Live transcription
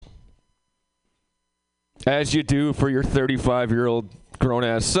as you do for your 35-year-old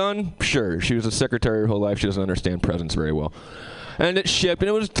grown-ass son, sure. She was a secretary her whole life. She doesn't understand presents very well. And it shipped, and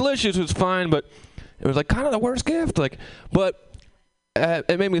it was delicious. It was fine, but it was like kind of the worst gift. But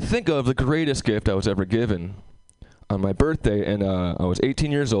it made me think of the greatest gift I was ever given on my birthday. And I was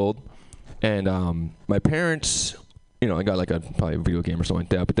 18 years old, and my parents, I got probably a video game or something like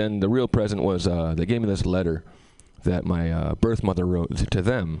that. But then the real present was they gave me this letter that my birth mother wrote to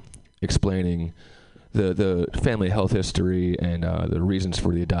them, explaining the family health history and the reasons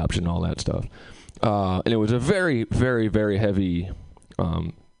for the adoption, all that stuff. And it was a very, very, very heavy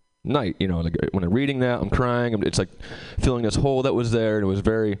night. When I'm reading that, I'm crying. It's like filling this hole that was there, and it was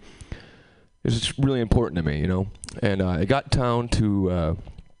just really important to me, And I got down to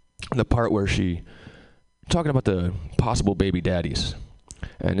the part where she talking about the possible baby daddies.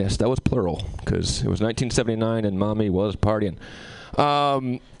 And yes, that was plural, because it was 1979 and mommy was partying.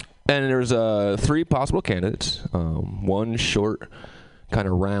 And there's 3 possible candidates. One short, kind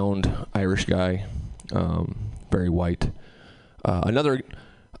of round Irish guy, very white. Another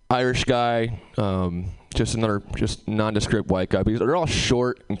Irish guy, just nondescript white guy. But they're all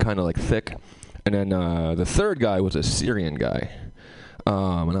short and kind of like thick. And then the third guy was a Syrian guy.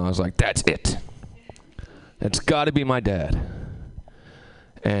 And I was like, that's it. That's got to be my dad.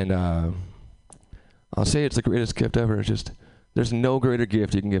 And I'll say it's the greatest gift ever. It's just, there's no greater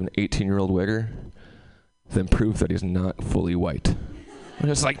gift you can give an 18-year-old wigger than proof that he's not fully white. I'm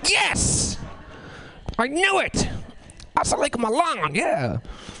just like, yes! I knew it! I was like, along, yeah!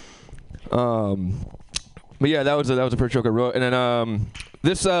 But yeah, that was the first joke I wrote. And then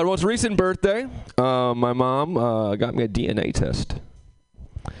this most recent birthday, my mom got me a DNA test.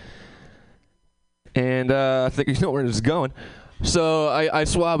 And I think you know where this is going. So I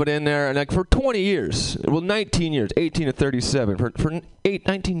swab it in there, and for 20 years, 19 years, 18 to 37, for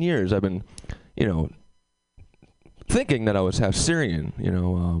 19 years, I've been, thinking that I was half Syrian,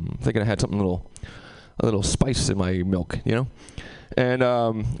 thinking I had something a little spice in my milk, And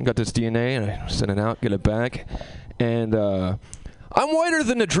got this DNA, and I sent it out, get it back, and I'm whiter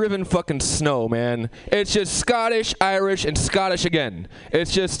than the driven fucking snow, man. It's just Scottish, Irish, and Scottish again.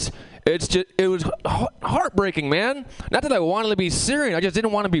 It was heartbreaking, man. Not that I wanted to be Syrian, I just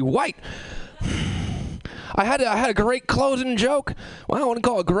didn't want to be white. I had a great closing joke. Well, I wouldn't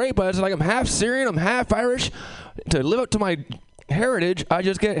call it great, but it's like I'm half Syrian, I'm half Irish. To live up to my heritage, I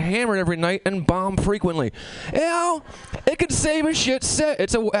just get hammered every night and bomb frequently. It could save a shit set.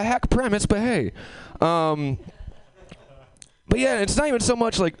 It's a hack premise, but hey. But yeah, it's not even so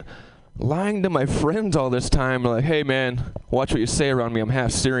much like lying to my friends all this time, like, hey man, watch what you say around me, I'm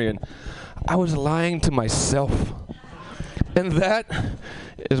half Syrian. I was lying to myself. And that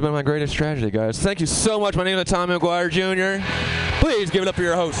has been my greatest tragedy, guys. Thank you so much. My name is Tommy McGuire Jr. Please give it up for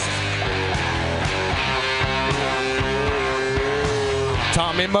your host,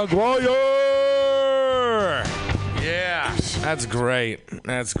 Tommy McGuire. Yeah, that's great.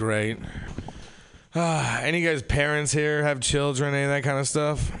 That's great. Any of you guys' parents here have children, any of that kind of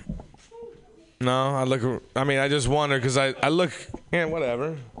stuff? No, I just wonder because I look,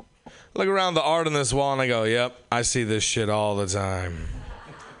 whatever. Look around the art on this wall and I go, yep, I see this shit all the time.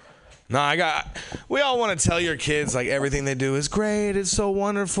 No, we all want to tell your kids like everything they do is great, it's so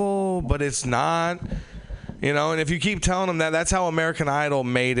wonderful, but it's not. And if you keep telling them that's how American Idol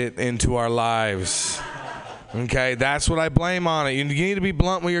made it into our lives. Okay, that's what I blame on it. You need to be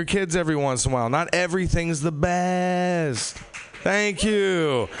blunt with your kids every once in a while. Not everything's the best. Thank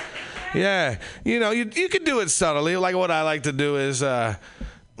you. Yeah, you could do it subtly. Like what I like to do is,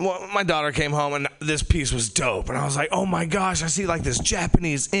 my daughter came home and this piece was dope. And I was like, oh my gosh, I see like this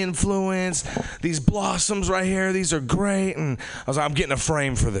Japanese influence. These blossoms right here, these are great. And I was like, I'm getting a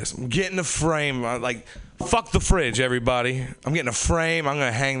frame for this. I'm getting a frame. I'm like, fuck the fridge, everybody. I'm getting a frame. I'm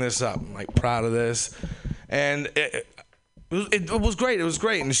going to hang this up. I'm like proud of this. And it was great. It was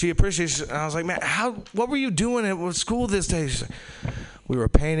great. And she appreciates it. And I was like, man, what were you doing at school this day? She's like, we were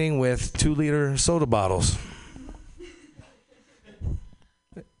painting with 2-liter soda bottles.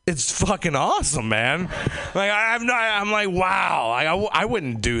 It's fucking awesome, man. Like I'm like, wow. I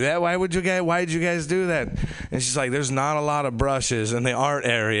wouldn't do that. Why did you guys do that? And she's like, there's not a lot of brushes in the art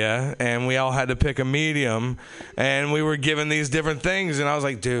area, and we all had to pick a medium, and we were given these different things, and I was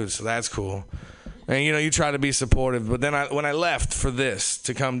like, dude, so that's cool. And you try to be supportive, but then when I left for this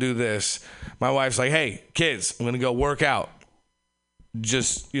to come do this, my wife's like, hey, kids, I'm gonna go work out.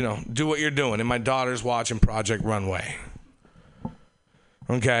 Just do what you're doing. And my daughter's watching Project Runway.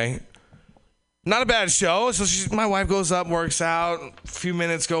 Okay. Not a bad show. So my wife goes up, works out. A few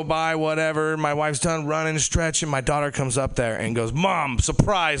minutes go by, whatever. My wife's done running, stretching. My daughter comes up there and goes, Mom,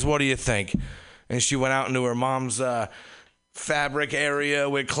 surprise, what do you think? And she went out into her mom's fabric area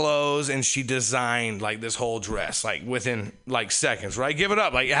with clothes, and she designed like this whole dress like within like seconds, right? Give it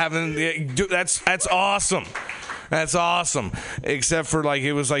up. Like that's awesome. That's awesome. Except for like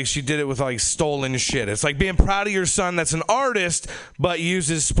it was like she did it with like stolen shit. It's like being proud of your son that's an artist but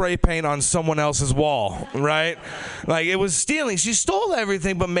uses spray paint on someone else's wall, right? Like it was stealing. She stole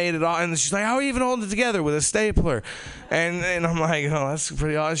everything but made it all, and she's like, how are you even holding it together with a stapler? And I'm like, oh, that's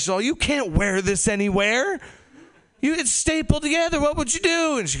pretty awesome. She's like, you can't wear this anywhere. It's stapled together. What would you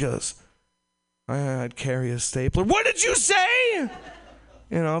do? And she goes, I'd carry a stapler. What did you say?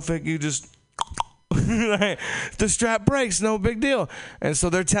 You know, if you just the strap breaks, no big deal. And so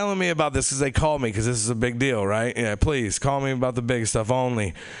they're telling me about this because they called me because this is a big deal, right? Yeah, please call me about the big stuff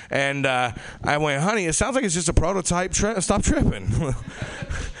only. And I went, honey, it sounds like it's just a prototype. Stop tripping.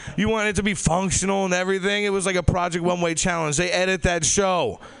 You want it to be functional and everything. It was like a Project One Way challenge. They edit that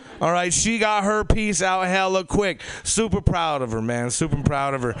show. All right, she got her piece out hella quick. Super proud of her, man. Super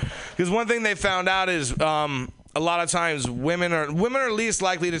proud of her. Because one thing they found out is a lot of times women are least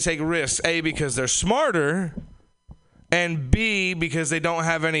likely to take risks. A, because they're smarter, and B, because they don't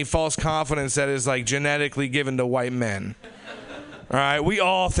have any false confidence that is like genetically given to white men. All right, we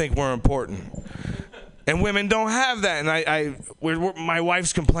all think we're important. And women don't have that. And my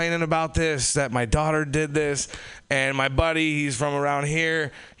wife's complaining about this, that my daughter did this. And my buddy, he's from around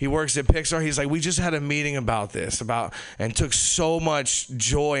here. He works at Pixar. He's like, we just had a meeting about this, and took so much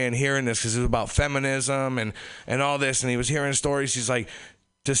joy in hearing this because it was about feminism and all this. And he was hearing stories. He's like,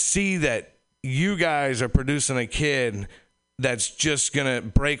 to see that you guys are producing a kid that's just going to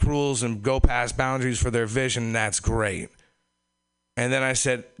break rules and go past boundaries for their vision, that's great. And then I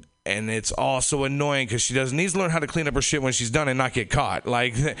said, and it's also annoying because she needs to learn how to clean up her shit when she's done and not get caught.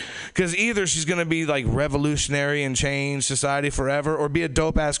 Like, because either she's going to be like revolutionary and change society forever, or be a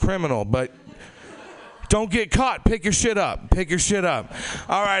dope ass criminal. But don't get caught. Pick your shit up. Pick your shit up.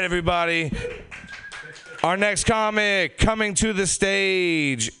 All right, everybody. Our next comic coming to the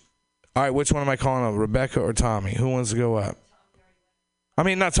stage. All right, which one am I calling up? Rebecca or Tommy? Who wants to go up? I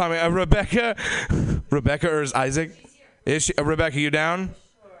mean, not Tommy. Rebecca. Rebecca or is Isaac? Is she, Rebecca, you down?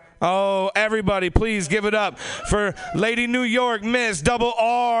 Oh, everybody, please give it up for Lady New York, Miss Double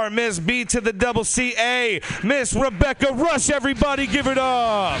R, Miss B to the double C-A, Miss Rebecca Rush. Everybody give it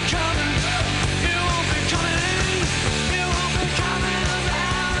up.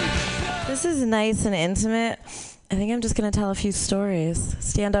 This is nice and intimate. I think I'm just going to tell a few stories.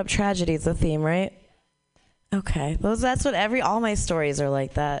 Stand-up tragedy is the theme, right? Okay. That's what all my stories are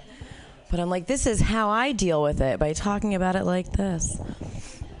like that. But I'm like, this is how I deal with it, by talking about it like this.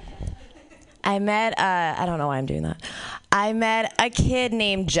 I met, I don't know why I'm doing that. I met a kid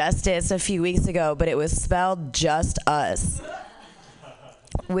named Justice a few weeks ago, but it was spelled Just Us,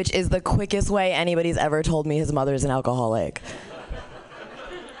 which is the quickest way anybody's ever told me his mother's an alcoholic.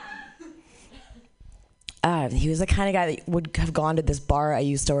 He was the kind of guy that would have gone to this bar I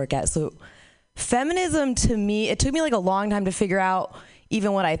used to work at. So feminism to me, it took me like a long time to figure out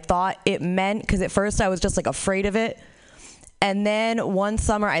even what I thought it meant, because at first I was just like afraid of it. And then one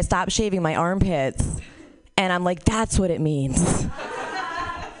summer I stopped shaving my armpits, and I'm like, that's what it means.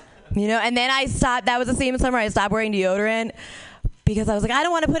 You know, and then I stopped, that was the same summer I stopped wearing deodorant, because I was like, I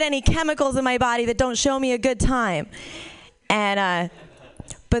don't want to put any chemicals in my body that don't show me a good time. And,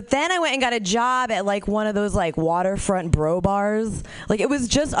 but then I went and got a job at like one of those like waterfront bro bars. Like it was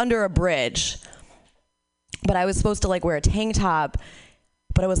just under a bridge, but I was supposed to like wear a tank top,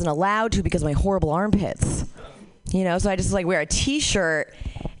 but I wasn't allowed to because of my horrible armpits. You know, so I just like wear a t-shirt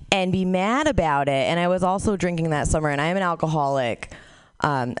and be mad about it. And I was also drinking that summer, and I am an alcoholic.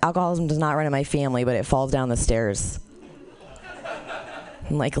 Alcoholism does not run in my family, but it falls down the stairs.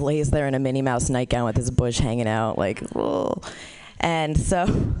 And like lays there in a Minnie Mouse nightgown with his bush hanging out, like, whoa. And so,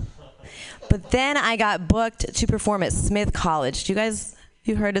 but then I got booked to perform at Smith College.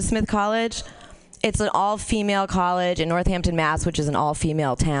 You heard of Smith College? It's an all-female college in Northampton, Mass., which is an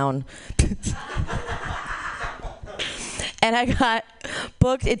all-female town. And I got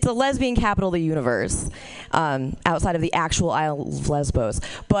booked. It's the lesbian capital of the universe, outside of the actual Isle of Lesbos.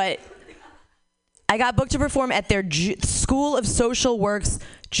 But I got booked to perform at their School of Social Work's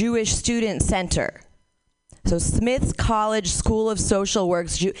Jewish Student Center. So Smith College School of Social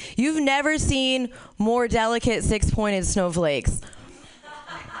Work's. You've never seen more delicate six-pointed snowflakes.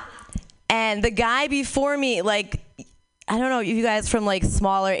 And the guy before me, like, I don't know, you guys from like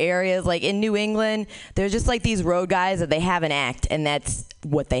smaller areas, like in New England, there's just like these road guys that they have an act, and that's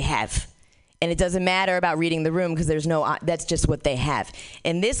what they have. And it doesn't matter about reading the room because that's just what they have.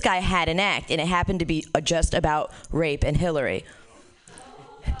 And this guy had an act, and it happened to be just about rape and Hillary.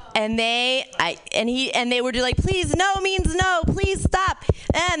 And they were just like, please, no means no, please stop.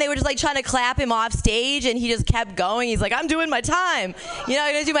 And they were just like trying to clap him off stage, and he just kept going. He's like, I'm doing my time, I'm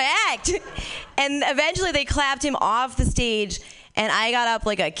gonna do my act. And eventually they clapped him off the stage, and I got up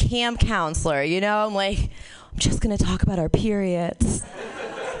like a camp counselor, I'm like, I'm just gonna talk about our periods.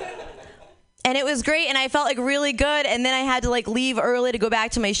 And it was great, and I felt like really good. And then I had to like leave early to go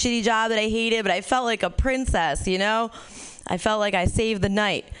back to my shitty job that I hated, but I felt like a princess, I felt like I saved the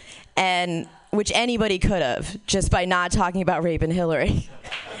night, and which anybody could have just by not talking about rape and Hillary.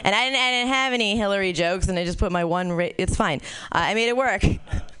 And I didn't have any Hillary jokes, and I just put my one. It's fine. I made it work.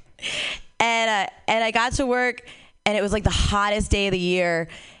 And I got to work, and it was like the hottest day of the year.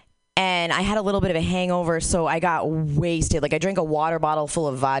 And I had a little bit of a hangover, so I got wasted. Like I drank a water bottle full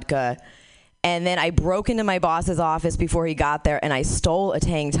of vodka. And then I broke into my boss's office before he got there, and I stole a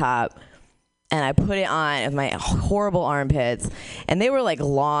tank top, and I put it on with my horrible armpits, and they were like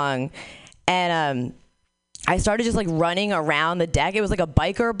long, and I started just like running around the deck. It was like a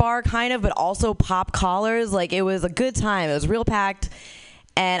biker bar kind of, but also pop collars. Like it was a good time. It was real packed,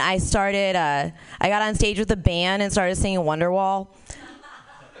 and I got on stage with the band and started singing Wonderwall.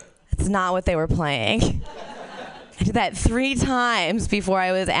 It's not what they were playing. I did that 3 times before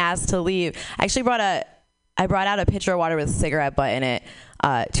I was asked to leave. I actually brought out a pitcher of water with a cigarette butt in it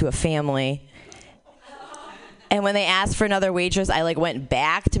to a family. And when they asked for another waitress, I like went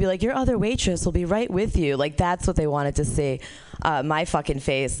back to be like, your other waitress will be right with you. Like that's what they wanted to see. My fucking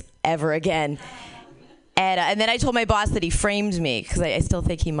face ever again. And then I told my boss that he framed me because I still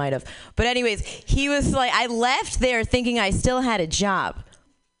think he might have. But anyways, he was like, I left there thinking I still had a job.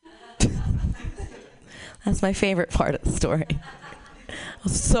 That's my favorite part of the story. I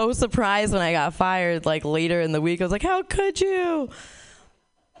was so surprised when I got fired, like later in the week. I was like, how could you?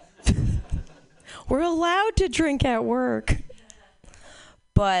 We're allowed to drink at work.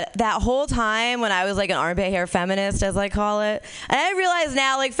 But that whole time when I was like an armpit hair feminist, as I call it, and I realize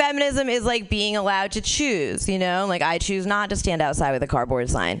now like feminism is like being allowed to choose, like I choose not to stand outside with a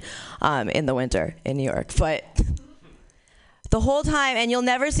cardboard sign in the winter in New York. But the whole time, and you'll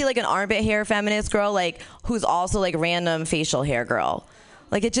never see like an armpit hair feminist girl like who's also like random facial hair girl.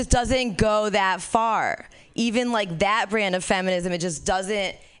 Like it just doesn't go that far. Even like that brand of feminism, it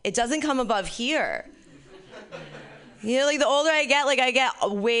doesn't come above here. Like the older I get, like I get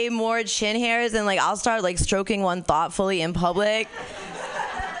way more chin hairs, and like I'll start like stroking one thoughtfully in public.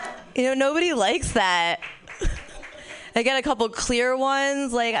 Nobody likes that. I get a couple clear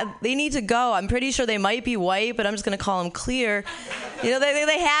ones. Like they need to go. I'm pretty sure they might be white, but I'm just gonna call them clear.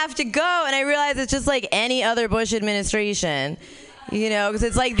 They have to go. And I realize it's just like any other Bush administration. Because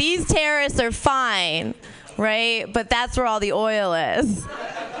it's like these terrorists are fine, right? But that's where all the oil is.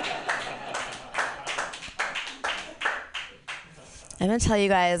 I'm gonna tell you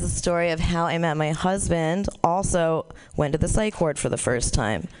guys a story of how I met my husband. Also went to the psych ward for the first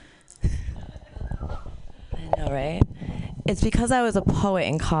time. I know, right? It's because I was a poet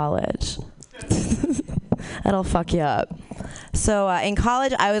in college. That'll fuck you up. So in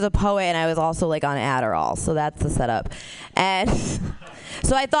college, I was a poet, and I was also like on Adderall. So that's the setup. And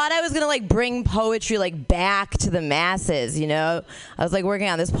so I thought I was gonna like bring poetry like back to the masses. I was like working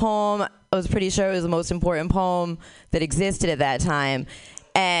on this poem. I was pretty sure it was the most important poem that existed at that time.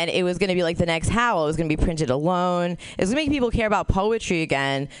 And it was going to be like the next Howl. It was going to be printed alone. It was going to make people care about poetry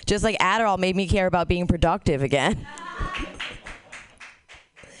again, just like Adderall made me care about being productive again.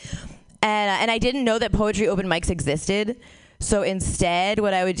 And I didn't know that poetry open mics existed. So instead,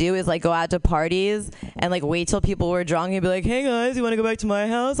 what I would do is like go out to parties and like wait till people were drunk and be like, hey guys, you want to go back to my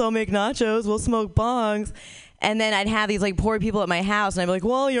house? I'll make nachos. We'll smoke bongs. And then I'd have these like poor people at my house, and I'd be like,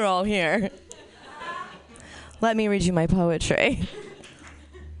 well, you're all here. Let me read you my poetry.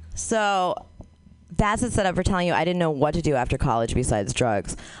 So that's the setup for telling you I didn't know what to do after college besides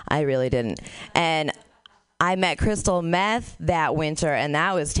drugs. I really didn't. And I met crystal meth that winter, and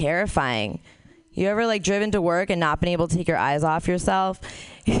that was terrifying. You ever like driven to work and not been able to take your eyes off yourself?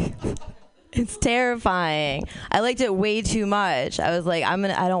 It's terrifying. I liked it way too much. I was like, I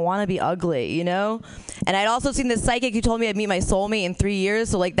don't want to be ugly, And I'd also seen this psychic who told me I'd meet my soulmate in 3 years.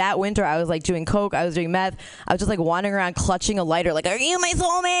 So like that winter, I was like doing coke, I was doing meth. I was just like wandering around clutching a lighter, like, are you my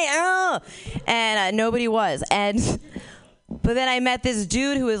soulmate? Oh! And nobody was. But then I met this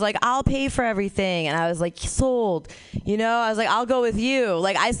dude who was like, I'll pay for everything. And I was like, sold. I was like, I'll go with you.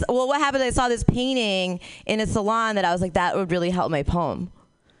 Like, what happened? I saw this painting in a salon that I was like, that would really help my poem.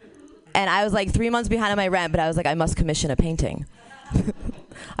 And I was like 3 months behind on my rent, but I was like, I must commission a painting.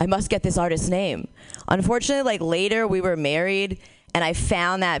 I must get this artist's name. Unfortunately, like later we were married, and I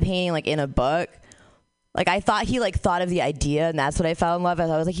found that painting like in a book. Like, I thought he, like, thought of the idea, and that's what I fell in love with.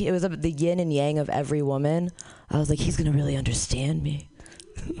 I was like, it was the yin and yang of every woman. I was like, he's going to really understand me.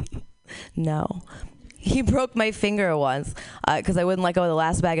 No. He broke my finger once because I wouldn't let go of the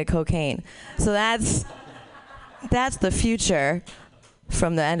last bag of cocaine. So that's the future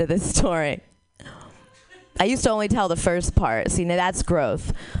from the end of this story. I used to only tell the first part. See, now that's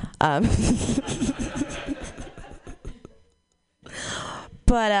growth.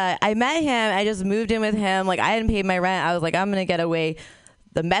 But I met him. I just moved in with him. Like, I hadn't paid my rent. I was like, I'm going to get away.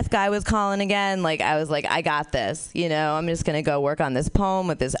 The meth guy was calling again. Like, I was like, I got this. You know, I'm just going to go work on this poem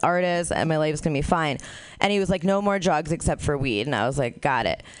with this artist, and my life's going to be fine. And he was like, no more drugs except for weed. And I was like, got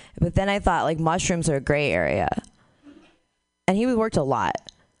it. But then I thought, like, mushrooms are a gray area. And he worked a lot.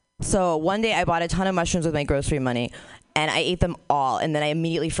 So one day I bought a ton of mushrooms with my grocery money, and I ate them all. And then I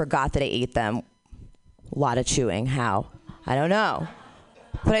immediately forgot that I ate them. A lot of chewing. How? I don't know.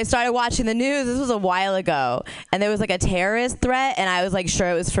 But I started watching the news. This was a while ago. And there was like a terrorist threat, and I was like sure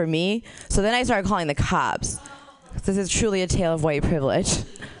it was for me. So then I started calling the cops. This is truly a tale of white privilege.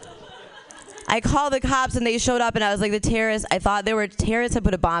 I called the cops, and they showed up, and I was like, the terrorists, I thought there were terrorists had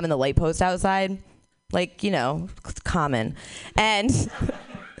put a bomb in the light post outside. Like, you know, common.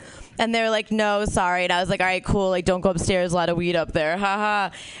 And they were like, no, sorry. And I was like, all right, cool. Like, don't go upstairs. A lot of weed up there. Ha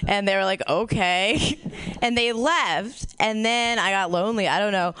ha. And they were like, okay. And they left. And then I got lonely. I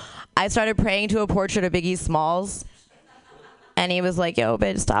don't know. I started praying to a portrait of Biggie Smalls. And he was like, yo,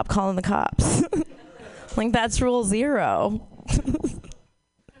 bitch, stop calling the cops. Like, that's rule 0.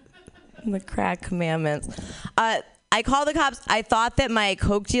 The crack commandments. I called the cops. I thought that my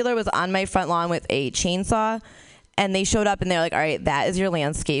coke dealer was on my front lawn with a chainsaw. And they showed up, and they're like, all right, that is your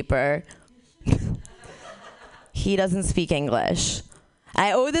landscaper. He doesn't speak English.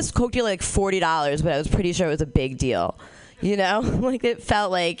 I owe this coke dealer like $40, but I was pretty sure it was a big deal. You know? Like, it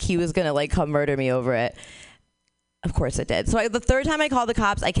felt like he was going to, like, come murder me over it. Of course it did. So the third time I called the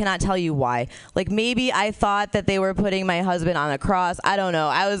cops, I cannot tell you why. Like, maybe I thought that they were putting my husband on a cross. I don't know.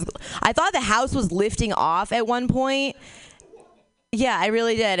 I thought the house was lifting off at one point. Yeah, I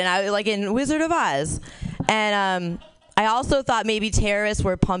really did. And I like in Wizard of Oz. And I also thought maybe terrorists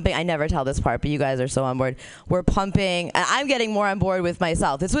were pumping. I never tell this part, but you guys are so on board. We're pumping. And I'm getting more on board with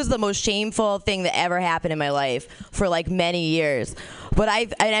myself. This was the most shameful thing that ever happened in my life for like many years. But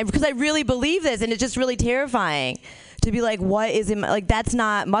because I really believe this, and it's just really terrifying to be like, what is in my, like, that's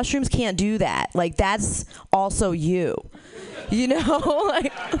not, mushrooms can't do that. Like, that's also you. You know?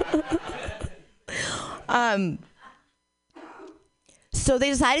 Like, so they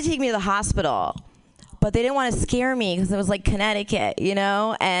decided to take me to the hospital. But they didn't want to scare me because it was like Connecticut, you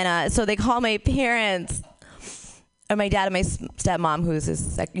know? And so they called my parents, or my dad and my stepmom, who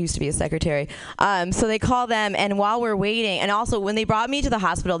used to be a secretary. So they called them, and while we're waiting, and also when they brought me to the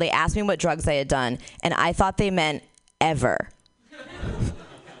hospital, they asked me what drugs I had done, and I thought they meant ever,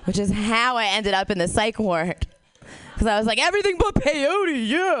 which is how I ended up in the psych ward. Because I was like, everything but peyote,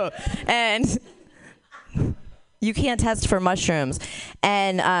 yeah! And you can't test for mushrooms.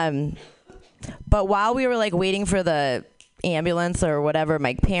 And but while we were like waiting for the ambulance or whatever,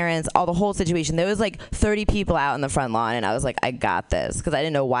 my parents, the whole situation, there was like 30 people out in the front lawn, and I was like, I got this, because I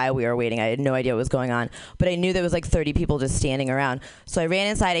didn't know why we were waiting. I had no idea what was going on, but I knew there was like 30 people just standing around. So I ran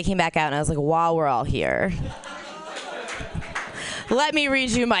inside, I came back out, and I was like, while we're all here, let me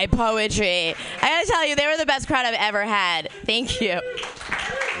read you my poetry. I gotta tell you, they were the best crowd I've ever had. Thank you.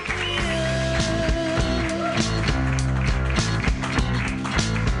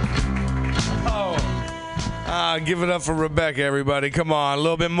 Give it up for Rebecca, everybody. Come on, a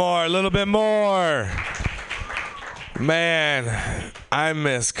little bit more, a little bit more. Man, I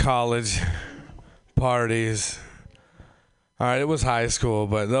miss college parties. All right, it was high school,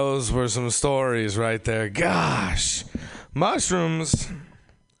 but those were some stories right there. Gosh, mushrooms.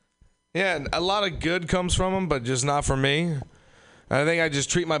 Yeah, a lot of good comes from them, but just not for me. I think I just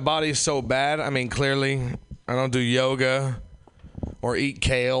treat my body so bad. I mean, clearly, I don't do yoga or eat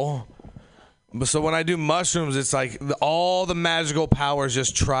kale. But so when I do mushrooms, it's like all the magical powers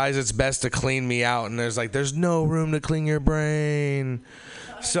just tries its best to clean me out. And there's no room to clean your brain.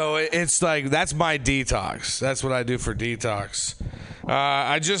 So it's like, that's my detox. That's what I do for detox.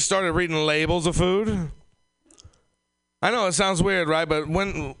 I just started reading labels of food. I know it sounds weird, right? But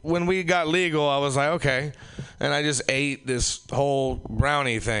when we got legal, I was like, okay. And I just ate this whole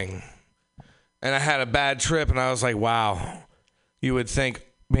brownie thing. And I had a bad trip, and I was like, wow, you would think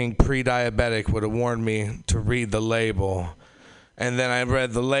being pre-diabetic would have warned me to read the label. And then I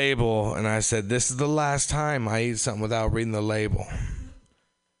read the label, and I said, this is the last time I eat something without reading the label.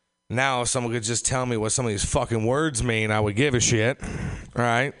 Now, if someone could just tell me what some of these fucking words mean, I would give a shit. All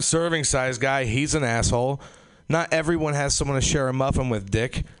right? Serving size guy, he's an asshole. Not everyone has someone to share a muffin with,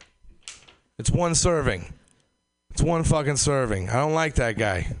 dick. It's one serving. It's one fucking serving. I don't like that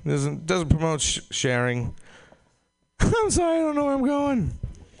guy. Doesn't promote sharing. I'm sorry, I don't know where I'm going.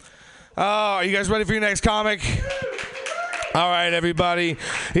 Oh, are you guys ready for your next comic? All right, everybody.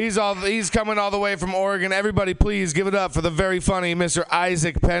 He's coming all the way from Oregon. Everybody, please give it up for the very funny Mr.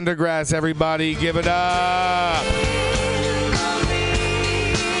 Isaac Pendergrass. Everybody, give it up.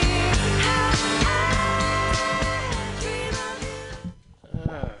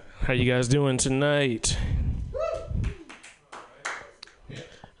 How you guys doing tonight?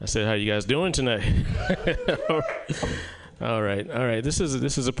 I said, how you guys doing tonight? All right. This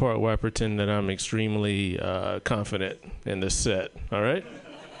is a part where I pretend that I'm extremely confident in this set. All right.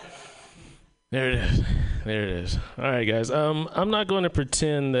 There it is. All right, guys. I'm not going to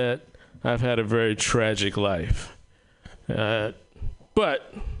pretend that I've had a very tragic life,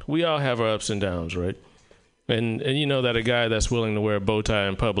 but we all have our ups and downs, right? And you know that a guy that's willing to wear a bow tie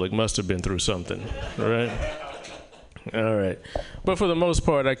in public must have been through something, right? All right. But for the most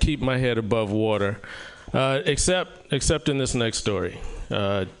part, I keep my head above water. Except in this next story.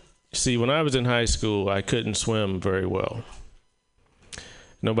 See, when I was in high school, I couldn't swim very well.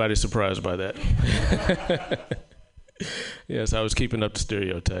 Nobody's surprised by that. Yes, I was keeping up the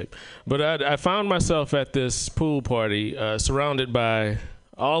stereotype. But I found myself at this pool party surrounded by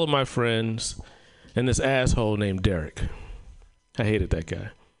all of my friends and this asshole named Derek. I hated that guy,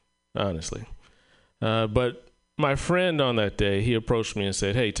 honestly. But my friend on that day, he approached me and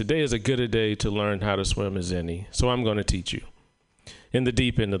said, hey, today is as good a day to learn how to swim as any, so I'm going to teach you in the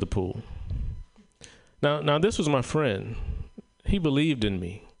deep end of the pool. Now this was my friend. He believed in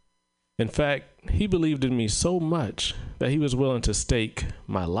me. In fact, he believed in me so much that he was willing to stake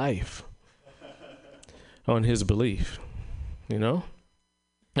my life on his belief, you know?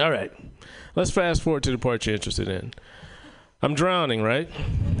 All right, let's fast forward to the part you're interested in. I'm drowning, right?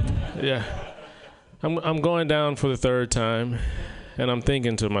 Yeah. I'm going down for the third time, and I'm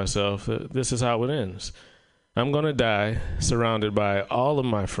thinking to myself, this is how it ends. I'm going to die surrounded by all of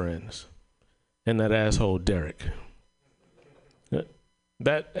my friends and that asshole Derek.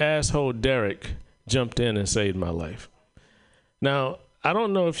 That asshole Derek jumped in and saved my life. Now, I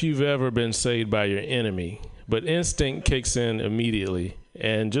don't know if you've ever been saved by your enemy, but instinct kicks in immediately.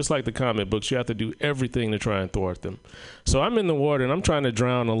 And just like the comic books, you have to do everything to try and thwart them. So I'm in the water, and I'm trying to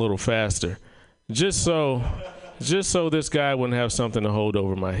drown a little faster. Just so this guy wouldn't have something to hold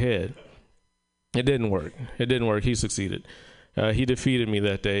over my head. It didn't work. He succeeded. He defeated me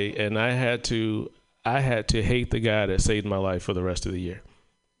that day, and I had to hate the guy that saved my life for the rest of the year.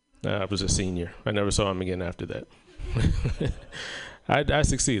 I was a senior. I never saw him again after that. I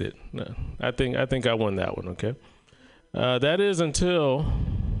succeeded. I think I won that one. Okay. That is until.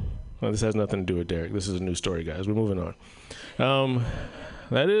 Well, this has nothing to do with Derek. This is a new story, guys. We're moving on.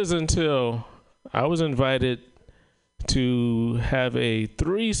 That is until I was invited to have a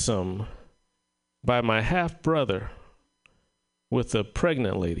threesome by my half brother with a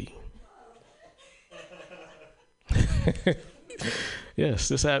pregnant lady. Yes,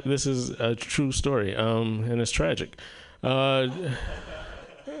 this is a true story, and it's tragic. Now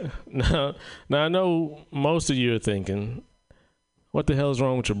I know most of you are thinking, what the hell is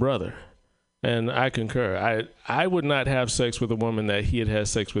wrong with your brother? And I concur. I would not have sex with a woman that he had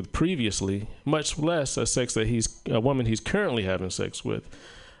sex with previously, much less a woman he's currently having sex with.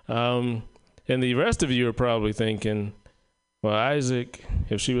 And the rest of you are probably thinking, well, Isaac,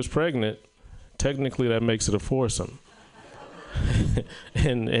 if she was pregnant, technically that makes it a foursome.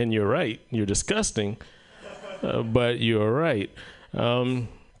 and you're right. You're disgusting, but you're right.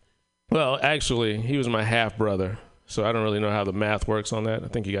 Well, actually, he was my half brother. So I don't really know how the math works on that. I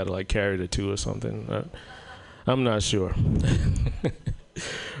think you got to like carry the two or something. I'm not sure.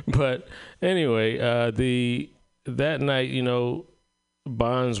 But anyway, that night, you know,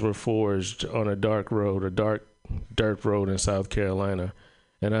 bonds were forged on a dark dirt road in South Carolina.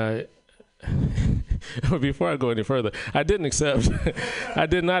 And before I go any further, I did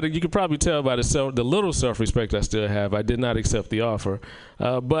not, you could probably tell by the little self-respect I still have, I did not accept the offer.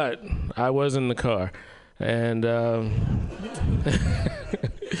 But I was in the car. And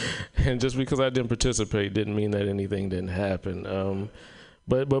and just because I didn't participate didn't mean that anything didn't happen.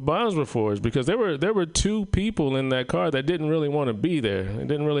 But bonds were forged because there were two people in that car that didn't really want to be there. They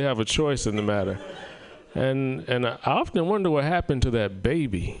didn't really have a choice in the matter. And I often wonder what happened to that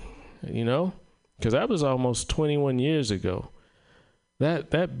baby, you know, because that was almost 21 years ago.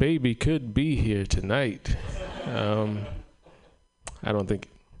 That baby could be here tonight. I don't think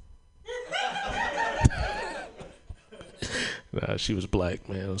Nah, she was black,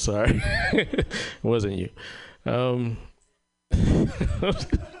 man. I'm sorry. It wasn't you. I'm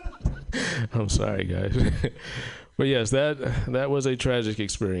sorry, guys. But yes, that was a tragic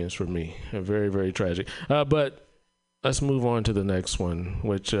experience for me. A very, very tragic. But let's move on to the next one,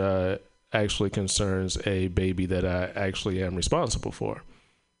 which actually concerns a baby that I actually am responsible for.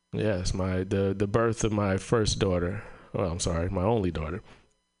 Yes, the birth of my first daughter. Well, I'm sorry, my only daughter.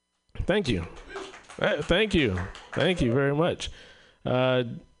 Thank you. Thank you very much. Have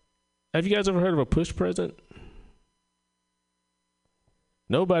you guys ever heard of a push present?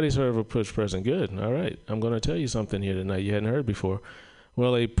 Nobody's heard of a push present. Good. All right. I'm going to tell you something here tonight you hadn't heard before.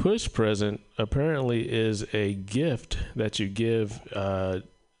 Well, a push present apparently is a gift that you give the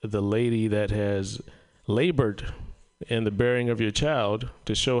lady that has labored in the bearing of your child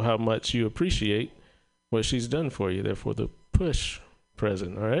to show how much you appreciate what she's done for you. Therefore, the push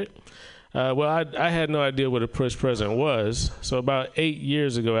present. All right. Well, I had no idea what a push present was. So about 8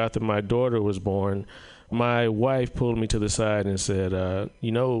 years ago, after my daughter was born, my wife pulled me to the side and said,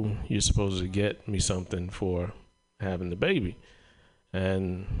 you're supposed to get me something for having the baby.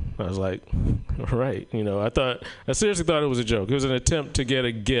 And I was like, all right. I seriously thought it was a joke. It was an attempt to get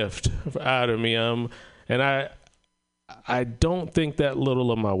a gift out of me. And I don't think that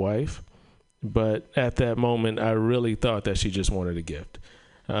little of my wife, but at that moment, I really thought that she just wanted a gift.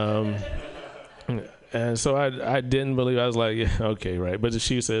 And so I didn't believe. I was like, yeah, okay, right. But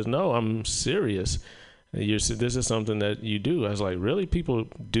she says, no, I'm serious. This is something that you do. I was like, really? People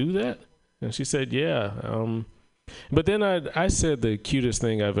do that? And she said, yeah. But then I said the cutest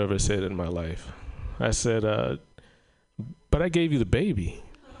thing I've ever said in my life. I said, but I gave you the baby.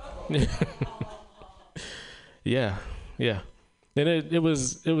 Yeah. And it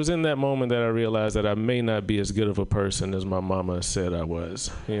was in that moment that I realized that I may not be as good of a person as my mama said I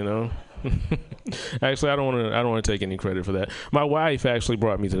was, Actually, I don't want to take any credit for that. My wife actually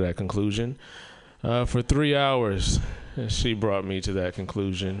brought me to that conclusion. For 3 hours, she brought me to that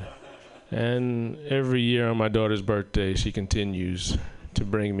conclusion. And every year on my daughter's birthday, she continues to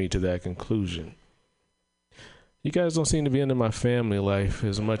bring me to that conclusion. You guys don't seem to be into my family life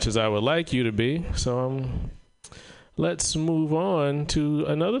as much as I would like you to be. So let's move on to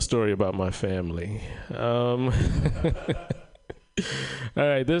another story about my family. All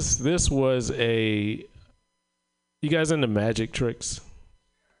right, this was you guys into magic tricks?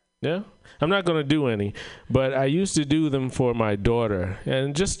 Yeah? I'm not going to do any, but I used to do them for my daughter,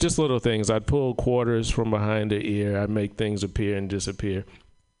 and just little things. I'd pull quarters from behind her ear. I'd make things appear and disappear.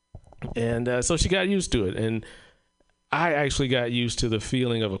 And so she got used to it, and I actually got used to the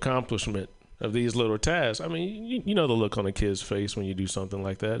feeling of accomplishment of these little tasks. I mean, you know the look on a kid's face when you do something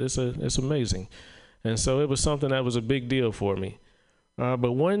like that. It's amazing. And so it was something that was a big deal for me.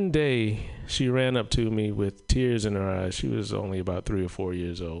 But one day she ran up to me with tears in her eyes. She was only about 3 or 4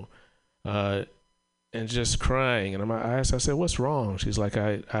 years old. And just crying. And I said, what's wrong? She's like,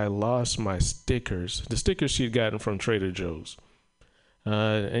 I lost my stickers. The stickers she'd gotten from Trader Joe's.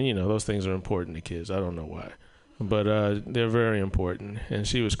 And those things are important to kids. I don't know why. But they're very important. And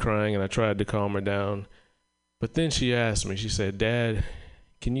she was crying, and I tried to calm her down. But then she asked me, she said, Dad,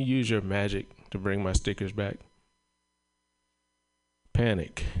 can you use your magic to bring my stickers back?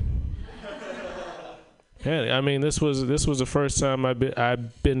 Panic. I mean, this was the first time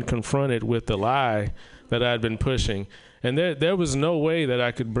I've been confronted with the lie that I'd been pushing, and there was no way that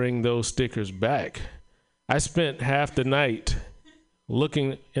I could bring those stickers back. I spent half the night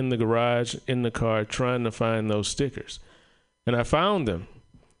looking in the garage, in the car, trying to find those stickers, and I found them.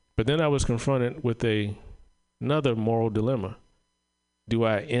 But then I was confronted with another moral dilemma: do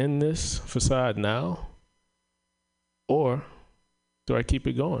I end this facade now, or do I keep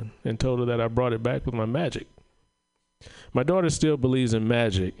it going and told her that I brought it back with my magic? My daughter still believes in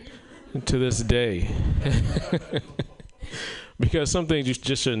magic to this day. Because some things you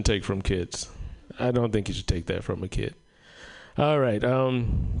just shouldn't take from kids. I don't think you should take that from a kid. All right.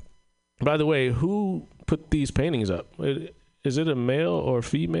 By the way, who put these paintings up? Is it a male or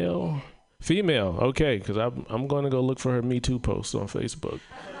female? Female. Okay, because I'm going to go look for her Me Too post on Facebook.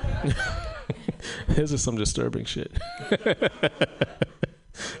 This is some disturbing shit.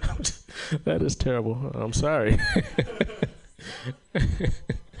 That is terrible. I'm sorry.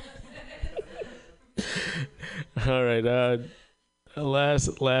 All right.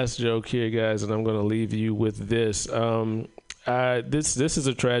 Last joke here, guys, and I'm going to leave you with this. This is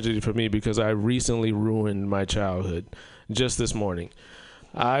a tragedy for me because I recently ruined my childhood just this morning.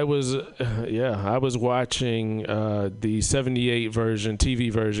 I was watching the 78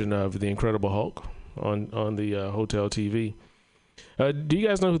 TV version of The Incredible Hulk on the hotel TV. Do you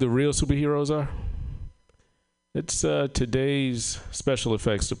guys know who the real superheroes are? It's today's special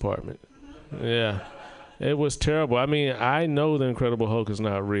effects department. Yeah. It was terrible. I mean, I know the Incredible Hulk is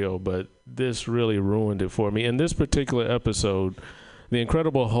not real, but this really ruined it for me. In this particular episode, the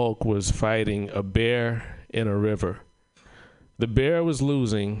Incredible Hulk was fighting a bear in a river. The bear was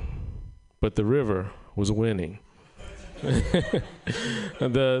losing, but the river was winning.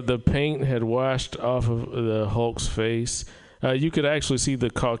 The paint had washed off of the Hulk's face. You could actually see the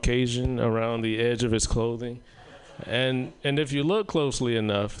Caucasian around the edge of his clothing. And if you look closely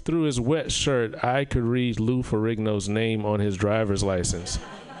enough, through his wet shirt, I could read Lou Ferrigno's name on his driver's license.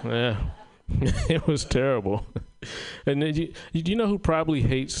 Yeah, it was terrible. And then you know who probably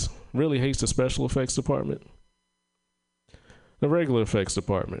really hates the special effects department? The regular effects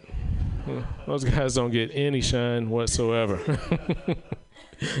department. Those guys don't get any shine whatsoever.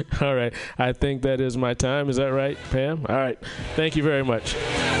 All right, I think that is my time. Is that right, Pam? All right, thank you very much.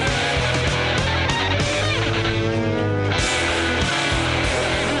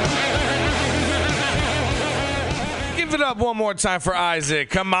 Give it up one more time for Isaac.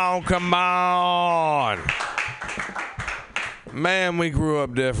 Come on, come on. Man, we grew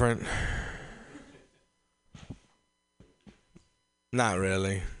up different. Not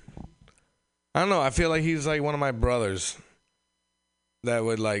really. I don't know. I feel like he's like one of my brothers that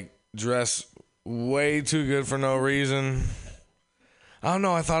would like dress way too good for no reason. I don't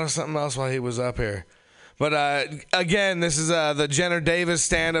know. I thought of something else while he was up here. But again, this is the Jenner Davis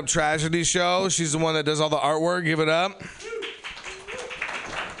stand-up tragedy show. She's the one that does all the artwork. Give it up.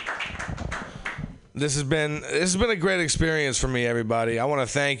 This has been a great experience for me, everybody. I want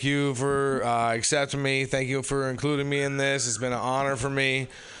to thank you for accepting me. Thank you for including me in this. It's been an honor for me.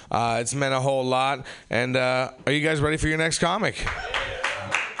 It's meant a whole lot. And are you guys ready for your next comic?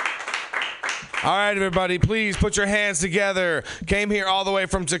 All right, everybody, please put your hands together. Came here all the way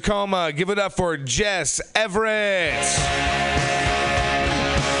from Tacoma. Give it up for Jess Everett.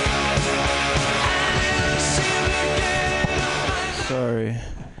 Sorry.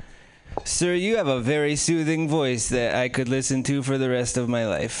 Sir, you have a very soothing voice that I could listen to for the rest of my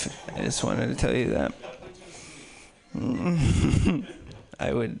life. I just wanted to tell you that.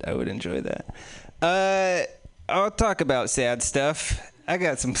 I would enjoy that. I'll talk about sad stuff. I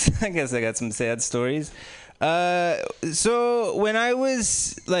guess I got some sad stories. So when I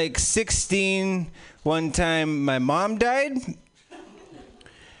was like 16, one time my mom died.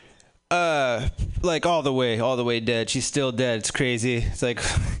 Like all the way dead. She's still dead. It's crazy. It's like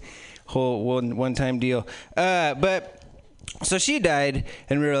whole one time deal. But so she died,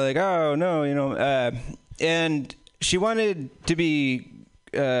 and we were like, oh no, and she wanted to be,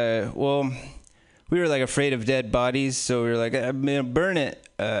 we were like afraid of dead bodies, so we were like, I'm gonna burn it.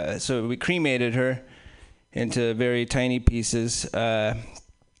 So we cremated her into very tiny pieces, and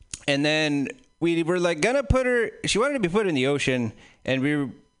then we were like gonna put her. She wanted to be put in the ocean,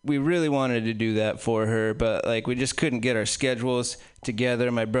 and we really wanted to do that for her, but like we just couldn't get our schedules together.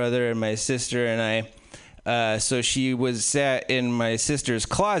 My brother and my sister and I. So she was sat in my sister's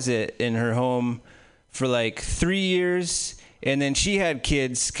closet in her home for like 3 years. And then she had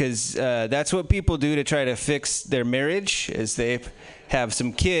kids because that's what people do to try to fix their marriage, is they have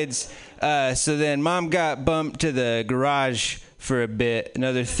some kids. So then mom got bumped to the garage for a bit,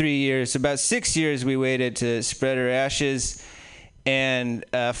 another 3 years. About 6 years we waited to spread her ashes. And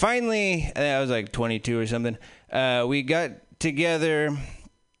finally, I was like 22 or something, we got together.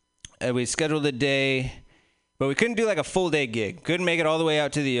 We scheduled a day. But we couldn't do like a full day gig. Couldn't make it all the way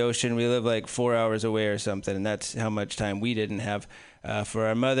out to the ocean. We live like 4 hours away or something, and that's how much time we didn't have for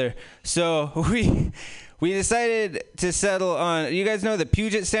our mother. So we decided to settle on. You guys know the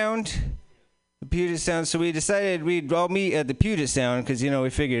Puget Sound? The Puget Sound. So we decided we'd all meet at the Puget Sound because we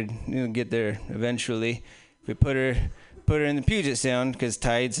figured get there eventually. We put her in the Puget Sound because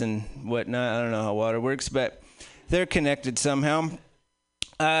tides and whatnot. I don't know how water works, but they're connected somehow.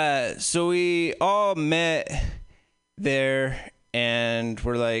 So we all met there, and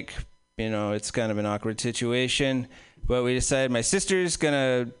we're like, it's kind of an awkward situation, but we decided my sister's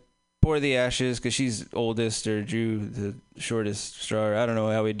gonna pour the ashes because she's oldest or drew the shortest straw. I don't know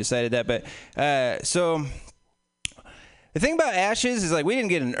how we decided that, but so the thing about ashes is like we didn't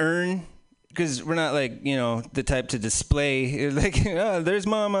get an urn because we're not like the type to display like there's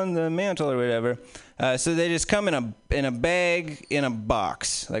mom on the mantle or whatever. So they just come in a bag in a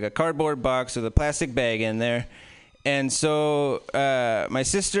box, like a cardboard box with a plastic bag in there. And so my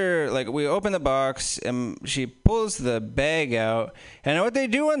sister, like, we open the box and she pulls the bag out. And what they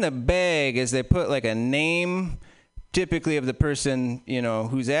do on the bag is they put like a name, typically of the person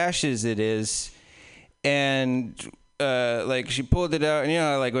whose ashes it is. And like she pulled it out, and you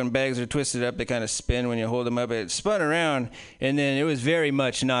know how, like when bags are twisted up, they kind of spin when you hold them up. It spun around, and then it was very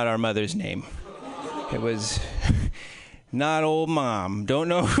much not our mother's name. It was not old mom. Don't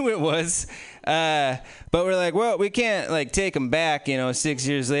know who it was. But we're like, well, we can't like take them back, 6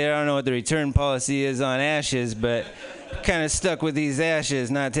 years later. I don't know what the return policy is on ashes, but kind of stuck with these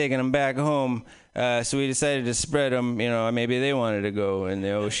ashes, not taking them back home. So we decided to spread them, maybe they wanted to go in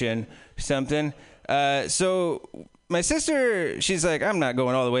the ocean or something. So my sister, she's like, I'm not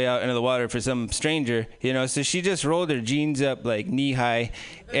going all the way out into the water for some stranger, so she just rolled her jeans up like knee high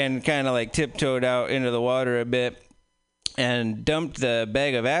and kind of like tiptoed out into the water a bit and dumped the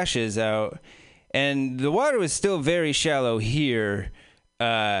bag of ashes out. And the water was still very shallow here.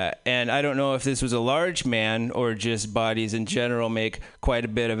 And I don't know if this was a large man or just bodies in general make quite a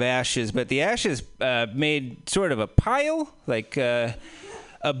bit of ashes, but the ashes made sort of a pile, like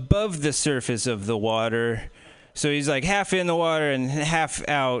above the surface of the water. So he's like half in the water and half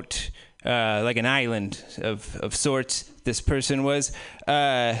out, like an island of sorts, this person was.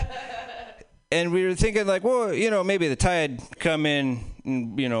 And we were thinking like, well, maybe the tide come in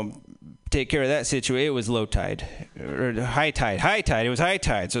and, take care of that situation. It was low tide or high tide. It was high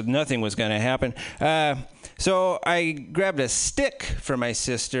tide, so nothing was going to happen. So I grabbed a stick for my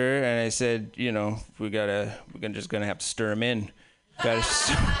sister and I said, we're just going to have to stir him in. We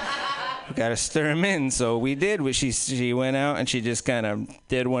got to stir him in. So we did. She went out and she just kind of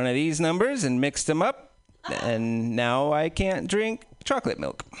did one of these numbers and mixed them up. And now I can't drink chocolate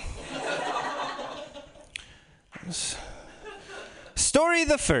milk. Story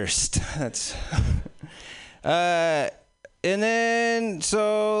the first. That's and then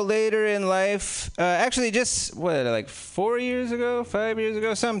so later in life, actually just like 5 years ago,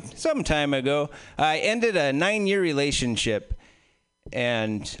 some time ago, I ended a 9-year relationship,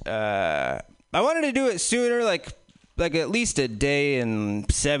 and I wanted to do it sooner, like at least a day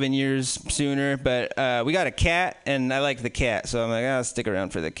and 7 years sooner, but we got a cat, and I like the cat, so I'm like, I'll stick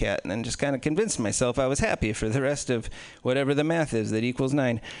around for the cat, and then just kind of convinced myself I was happy for the rest of whatever the math is that equals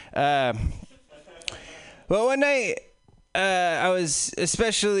 9. Well, one night, I was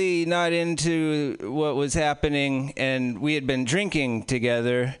especially not into what was happening, and we had been drinking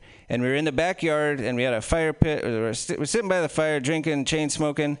together, and we were in the backyard, and we had a fire pit, we're sitting by the fire, drinking, chain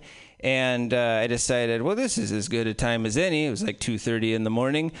smoking. And I decided, well, this is as good a time as any. It was like 2:30 in the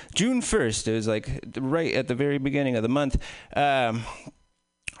morning. June 1st. It was like right at the very beginning of the month.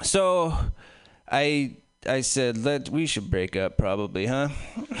 So I said, we should break up probably, huh?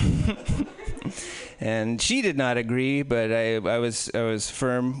 And she did not agree, but I was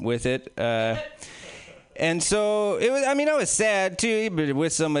firm with it. And so it was. I mean, I was sad too, but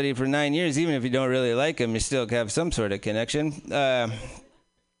with somebody for 9 years, even if you don't really like them, you still have some sort of connection.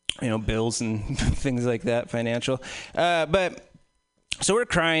 Bills and things like that, financial. But so we're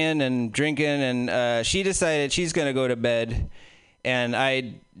crying and drinking, and she decided she's going to go to bed. And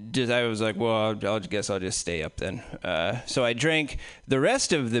I was like, well, I guess I'll just stay up then. So I drank the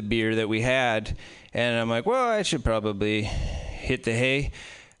rest of the beer that we had, and I'm like, well, I should probably hit the hay.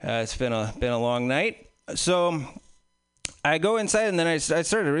 It's been a long night. So I go inside, and then I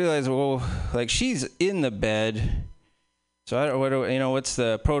started to realize, well, like she's in the bed. So what's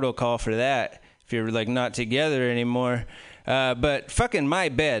the protocol for that if you're like not together anymore? But fucking my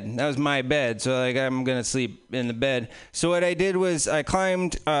bed. That was my bed. So like I'm gonna sleep in the bed. So what I did was I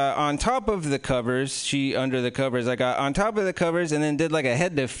climbed on top of the covers. She under the covers. I got on top of the covers and then did like a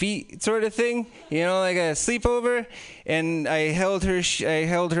head to feet sort of thing. Like a sleepover. And I held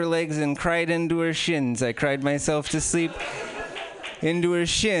her legs and cried into her shins. I cried myself to sleep into her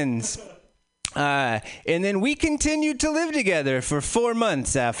shins. And then we continued to live together for 4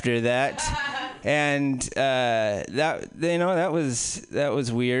 months after that, and that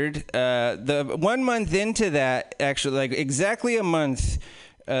was weird. The 1 month into that, actually, like exactly a month,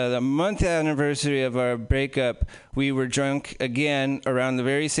 the month anniversary of our breakup, we were drunk again around the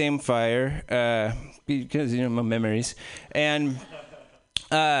very same fire, because my memories, and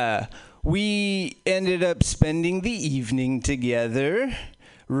we ended up spending the evening together.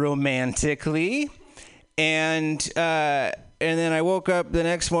 Romantically, and then I woke up the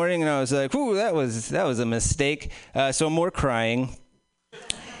next morning and I was like, "Ooh, that was a mistake." So more crying.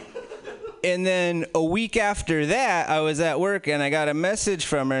 And then a week after that, I was at work and I got a message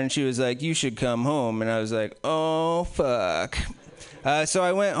from her and she was like, "You should come home." And I was like, "Oh fuck." So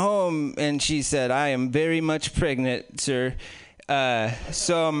I went home and she said, "I am very much pregnant, sir."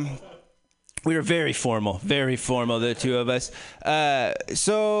 We were very formal, the two of us.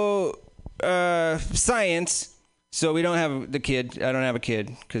 Science. So we don't have the kid. I don't have a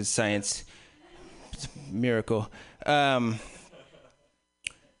kid because science. It's a miracle. And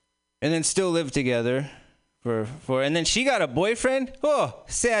then still live together and then she got a boyfriend. Oh,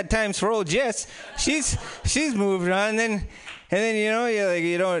 sad times for old Jess. She's moved on. And then you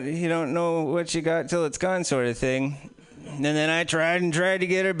don't know what you got till it's gone, sort of thing. And then I tried to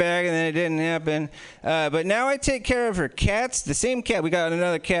get her back, and then it didn't happen. But now I take care of her cats. The same cat. We got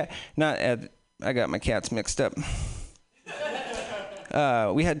another cat. I got my cats mixed up.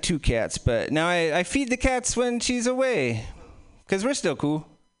 We had 2 cats, but now I feed the cats when she's away, because we're still cool.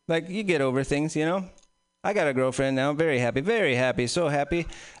 Like, you get over things, you know. I got a girlfriend now. Very happy, so happy.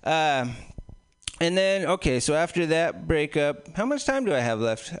 And then, okay, so after that breakup, how much time do I have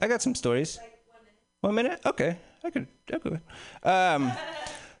left? I got some stories. Like 1 minute. 1 minute? Okay. I could.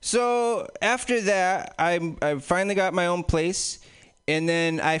 So after that, I finally got my own place, and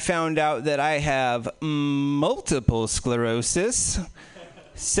then I found out that I have multiple sclerosis.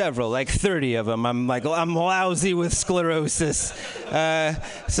 Several, like 30 of them. I'm lousy with sclerosis.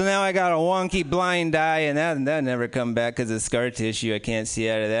 So now I got a wonky blind eye, and that never come back because of scar tissue. I can't see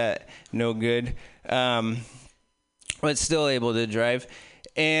out of that. No good. But still able to drive.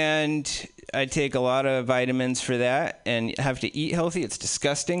 And I take a lot of vitamins for that and have to eat healthy. It's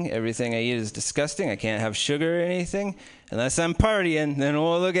disgusting. Everything I eat is disgusting. I can't have sugar or anything unless I'm partying. Then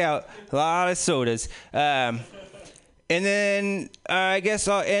look out. A lot of sodas. And then I guess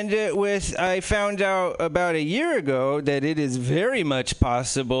I'll end it with, I found out about a year ago that it is very much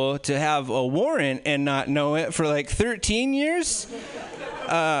possible to have a warrant and not know it for like 13 years.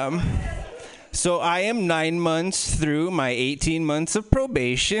 So I am 9 months through my 18 months of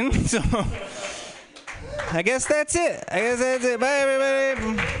probation. So I guess that's it. Bye,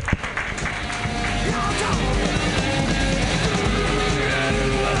 everybody.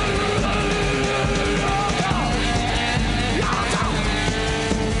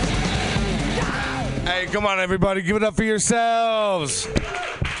 Hey, come on, everybody. Give it up for yourselves.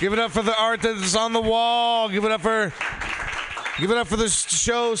 Give it up for the art that's on the wall. Give it up for the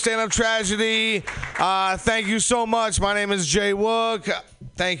show, Stand Up Tragedy. Thank you so much. My name is Jay Wook.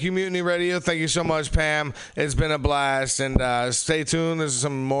 Thank you, Mutiny Radio. Thank you so much, Pam. It's been a blast. And stay tuned. There's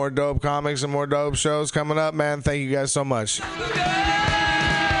some more dope comics and more dope shows coming up, man. Thank you guys so much.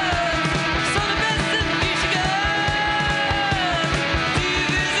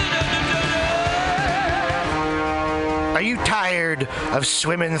 Are you tired of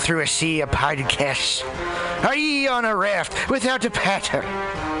swimming through a sea of podcasts? Are ye on a raft without a paddle?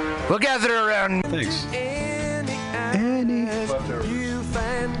 We'll gather around. Thanks. Annie.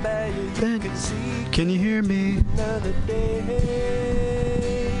 Ben, can you hear me?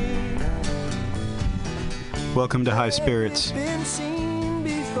 Welcome to High Spirits.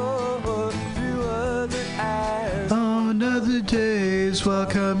 On other days while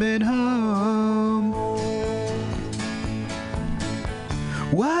coming home.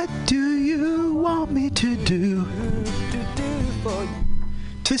 What do you want me to do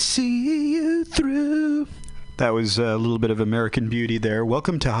to see you through? That was a little bit of American Beauty there.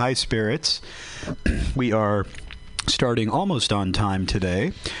 Welcome to High Spirits. We are starting almost on time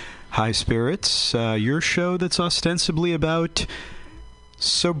today. High Spirits, your show that's ostensibly about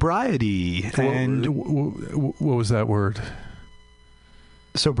sobriety. And what was that word?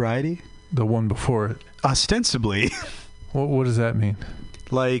 Sobriety? The one before it. Ostensibly. What does that mean?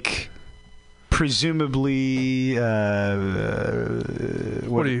 Like, presumably, what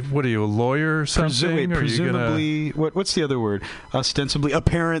are you, a lawyer or something? Presumably, what's the other word? Ostensibly,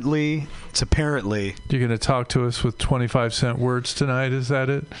 apparently, it's apparently. You're going to talk to us with 25-cent words tonight, is that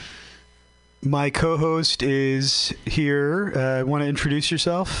it? My co-host is here. Want to introduce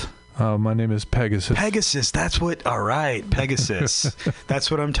yourself? My name is Pegasus. Pegasus, that's what, all right, Pegasus.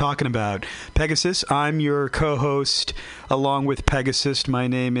 That's what I'm talking about. Pegasus, I'm your co-host along with Pegasus. My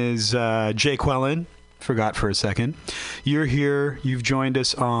name is Jay Quellen. Forgot for a second. You're here. You've joined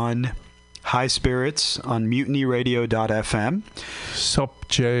us on High Spirits on MutinyRadio.fm. Sup,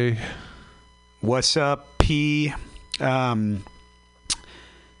 Jay? What's up, P? It's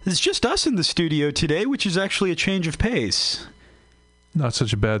just us in the studio today, which is actually a change of pace. Not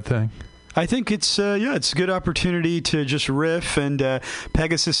such a bad thing. I think it's it's a good opportunity to just riff, and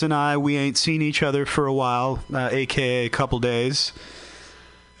Pegasus and I, we ain't seen each other for a while, aka a couple days.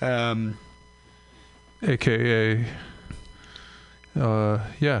 AKA,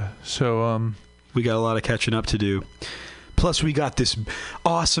 yeah. So we got a lot of catching up to do. Plus, we got this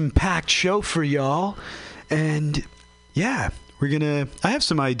awesome packed show for y'all, and yeah, I have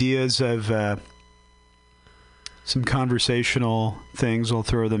some ideas of some conversational things. I'll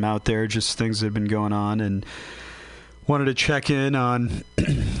throw them out there, just things that have been going on, and Wanted to check in on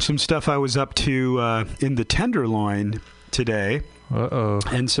some stuff I was up to in the Tenderloin today.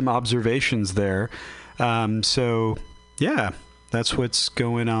 And some observations there. So, yeah, that's what's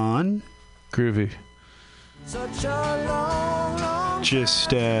going on. Groovy.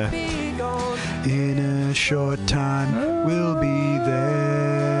 Just in a short time, we'll be there.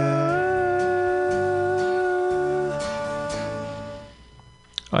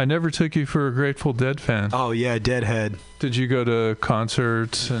 I never took you for a Grateful Dead fan. Oh, yeah, Deadhead. Did you go to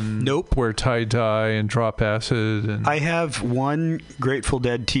concerts and Nope. wear tie-dye and drop acid? And I have one Grateful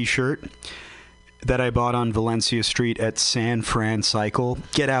Dead t-shirt that I bought on Valencia Street at San Fran Cycle.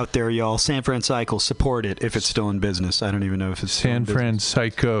 Get out there, y'all. San Fran Cycle. Support it if it's still in business. I don't even know if it's still in San business.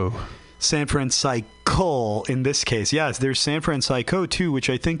 Francisco. San Francisco in this case. Yes, there's San Francisco too, which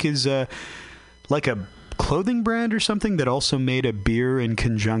I think is like a clothing brand or something that also made a beer in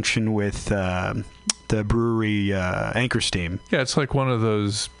conjunction with the brewery Anchor Steam. Yeah, it's like one of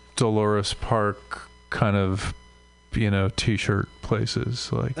those Dolores Park kind of, t-shirt places.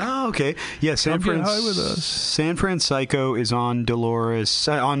 Like, Oh, okay. Yeah, Come get high with us. San Francisco is on Dolores,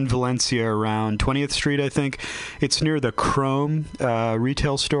 on Valencia around 20th Street, I think. It's near the Chrome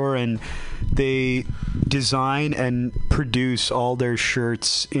retail store, and they design and produce all their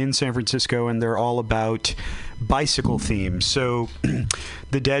shirts in San Francisco, and they're all about bicycle themes. So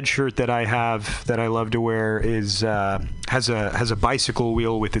the Dead shirt that I have that I love to wear is has a bicycle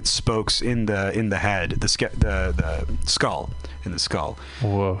wheel with its spokes in the head, the skull, in the skull.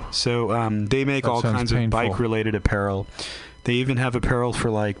 whoa. So they make That all sounds kinds painful. of bike-related apparel. They even have apparel for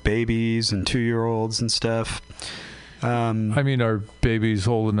like babies and 2-year-olds and stuff. I mean, are babies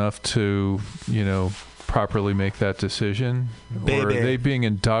old enough to, properly make that decision? Or are Baby. they being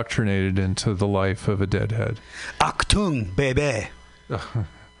indoctrinated into the life of a Deadhead? Achtung, baby.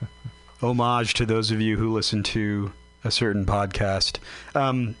 Homage to those of you who listen to a certain podcast.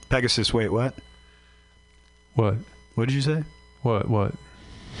 Pegasus, wait, what? What? What did you say? What?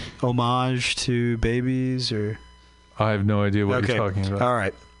 Homage to babies or... I have no idea what you're talking about. All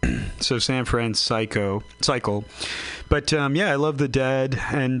right. So San Fran Cycle. But yeah, I love the Dead.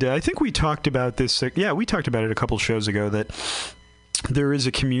 And I think we talked about this. We talked about it a couple shows ago that there is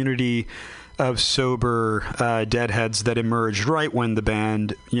a community of sober Deadheads that emerged right when the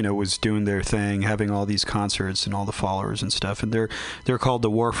band, was doing their thing, having all these concerts and all the followers and stuff. And they're called the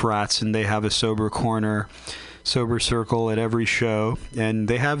Wharf Rats, and they have a sober corner, sober circle at every show, and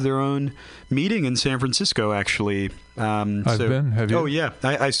they have their own meeting in San Francisco, actually. I've been. Have you? Oh, yeah.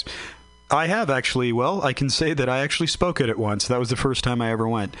 I have actually. Well, I can say that I actually spoke at it once. That was the first time I ever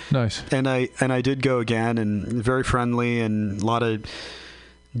went. Nice. And I did go again, and very friendly, and a lot of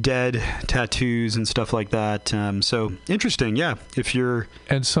Dead tattoos and stuff like that. So interesting, yeah. If you're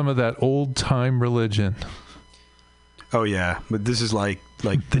And some of that old time religion. Oh yeah, but this is like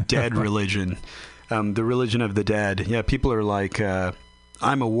the Dead religion, the religion of the Dead. Yeah, people are like,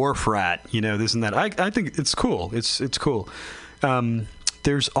 I'm a wharf rat, this and that. I think it's cool. It's cool.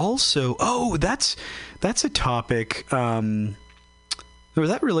 There's also that's a topic. Or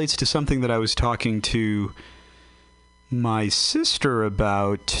that relates to something that I was talking to my sister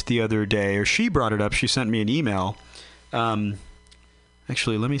about the other day, or she brought it up. She sent me an email.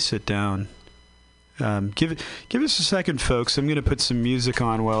 Actually, let me sit down. Give us a second, folks. I'm going to put some music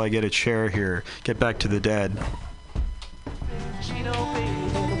on while I get a chair here. Get back to the Dead.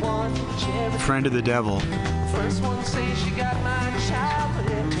 Friend of the Devil. First one say she got my child,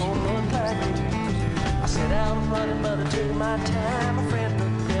 but it don't look like it. I set out running, but I took my time. A friend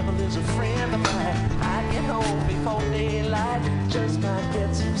of the devil is a friend of mine. I get home before daylight, just might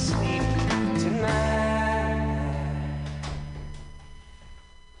get some sleep tonight.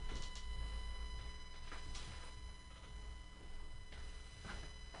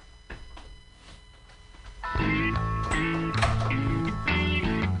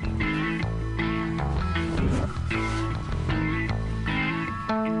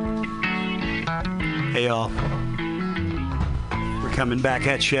 Hey, y'all. We're coming back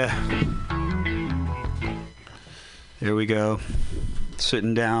at you. There we go.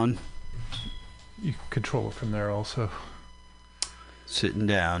 Sitting down. You can control it from there also. Sitting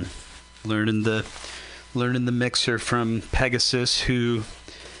down. Learning the mixer from Pegasus, who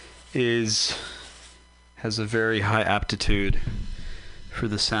has a very high aptitude for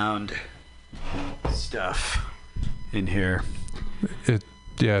the sound stuff in here.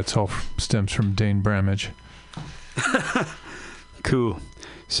 It's all stems from Dane Bramage. Cool.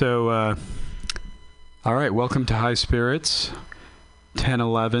 So, all right, welcome to High Spirits,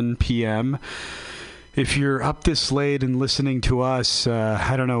 10:11 p.m. If you're up this late and listening to us,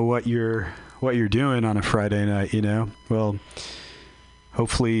 I don't know what you're what you're doing on a Friday night, you know. Well,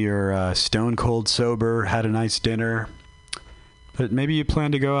 hopefully you're stone cold sober, had a nice dinner. But maybe you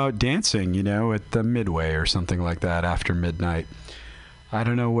plan to go out dancing, you know, at the Midway or something like that after midnight. I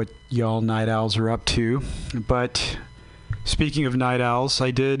don't know what y'all night owls are up to, but speaking of night owls,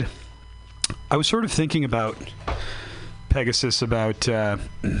 I was sort of thinking about Pegasus, about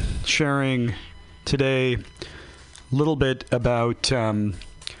sharing today a little bit about all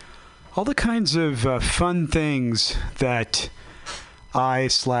the kinds of fun things that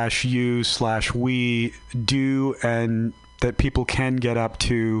I/you/we do and that people can get up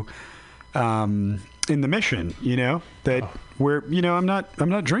to in the mission, you know, that we're, you know, I'm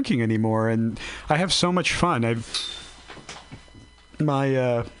not drinking anymore, and I have so much fun.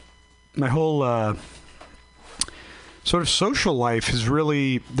 My whole sort of social life is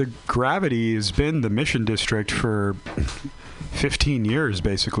really, the gravity has been the Mission District for 15 years,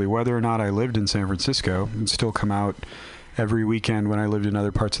 basically, whether or not I lived in San Francisco and still come out every weekend when I lived in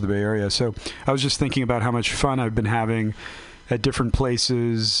other parts of the Bay Area. So I was just thinking about how much fun I've been having at different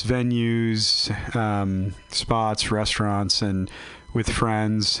places, venues, spots, restaurants, and with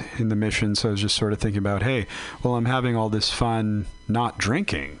friends in the Mission. So I was just sort of thinking about, hey, well, I'm having all this fun not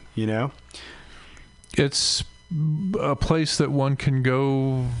drinking, you know? It's a place that one can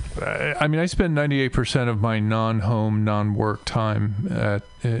go. I mean, I spend 98% of my non-home, non-work time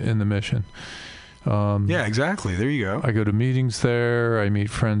in the Mission. Yeah, exactly. There you go. I go to meetings there. I meet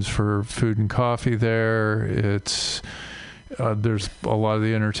friends for food and coffee there. It's there's a lot of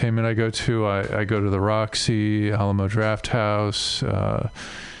the entertainment I go to. I go to the Roxy, Alamo Draft House,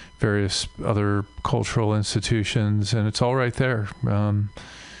 various other cultural institutions, and it's all right there.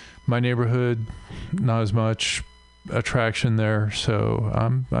 My neighborhood, not as much attraction there, so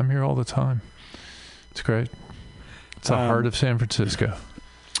I'm here all the time. It's great. It's the heart of San Francisco.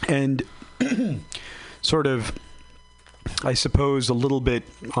 And sort of, I suppose, a little bit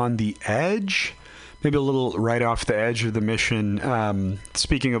on the edge, maybe a little right off the edge of the Mission.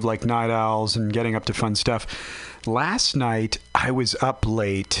 Speaking of like night owls and getting up to fun stuff, last night I was up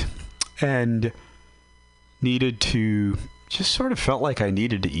late and just sort of felt like I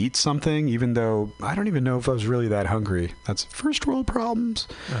needed to eat something, even though I don't even know if I was really that hungry. That's first world problems.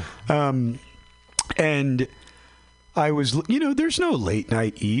 And I was, you know, there's no late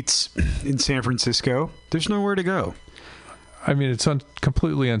night eats in San Francisco. There's nowhere to go. I mean, it's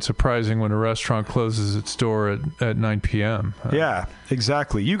completely unsurprising when a restaurant closes its door at 9 p.m. Yeah,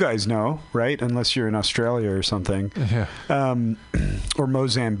 exactly. You guys know, right? Unless you're in Australia or something. Yeah. Or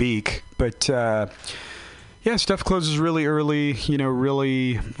Mozambique. But, yeah, stuff closes really early. You know,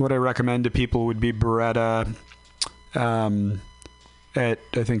 really what I recommend to people would be Beretta at,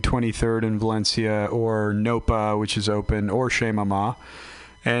 I think, 23rd in Valencia, or Nopa, which is open, or Chez Mama.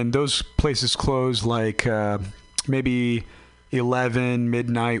 And those places close like maybe 11,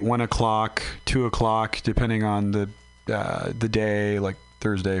 midnight, 1 o'clock, 2 o'clock, depending on the day, like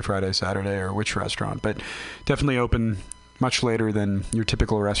Thursday, Friday, Saturday, or which restaurant. But definitely open much later than your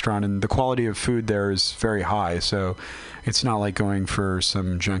typical restaurant, and the quality of food there is very high, so it's not like going for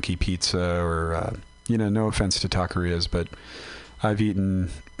some junky pizza or, you know, no offense to taquerias, but I've eaten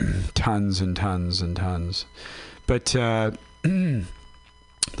tons and tons and tons. But those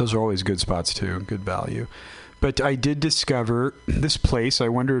are always good spots too, good value. But I did discover this place. I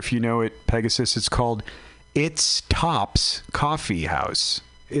wonder if you know it, Pegasus. It's called It's Tops Coffee House.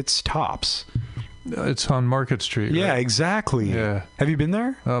 It's Tops. It's on Market Street. Yeah, right? Exactly. Yeah. Have you been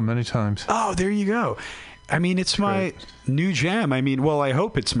there? Oh, many times. Oh, there you go. I mean, it's my new jam. I mean, well, I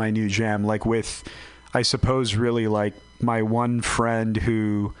hope it's my new jam. Like with, I suppose, really like my one friend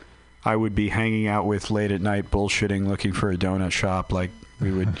who I would be hanging out with late at night, bullshitting, looking for a donut shop. Like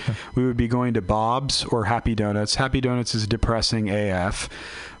we would be going to Bob's or Happy Donuts. Happy Donuts is depressing AF.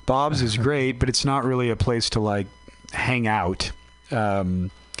 Bob's is great, but it's not really a place to like hang out.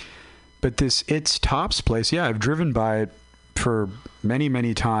 But this It's Tops place, yeah, I've driven by it for many,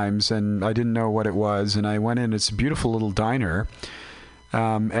 many times, and I didn't know what it was. And I went in. It's a beautiful little diner,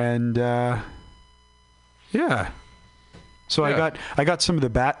 yeah. So yeah. I got some of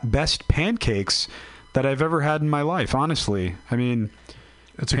the best pancakes that I've ever had in my life. Honestly, I mean,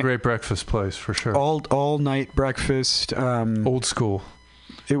 it's a great breakfast place for sure. All night breakfast. Old school.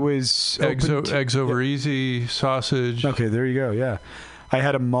 It was eggs over easy, sausage. Okay, there you go. Yeah. I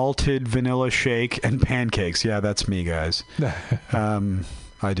had a malted vanilla shake and pancakes. Yeah, that's me, guys.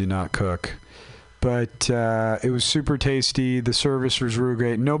 I do not cook. But it was super tasty. The service was really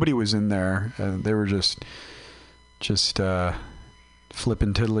great. Nobody was in there. They were just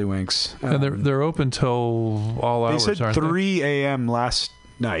flipping tiddlywinks. And they're open till all hours, they said aren't 3 a.m. last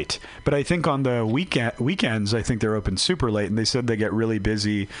night. But I think on the weekends, I think they're open super late, and they said they get really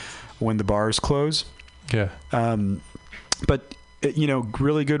busy when the bars close. Yeah. But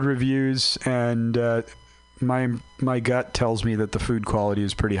really good reviews, and my gut tells me that the food quality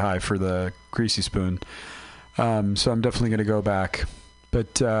is pretty high for the Greasy Spoon. So I'm definitely going to go back.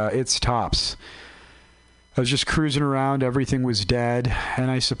 But it's tops. I was just cruising around. Everything was dead. And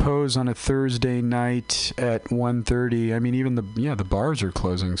I suppose on a Thursday night at 1:30, I mean, even the bars are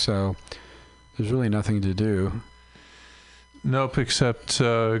closing. So there's really nothing to do. Nope, except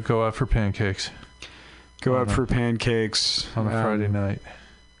go out for pancakes. Go out for pancakes. On a Friday night.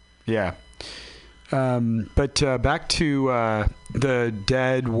 Yeah. But back to the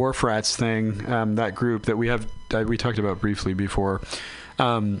dead wharf rats thing, that group that we talked about briefly before.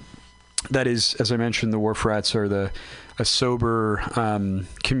 That is, as I mentioned, the wharf rats are a sober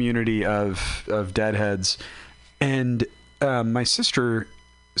community of deadheads. And my sister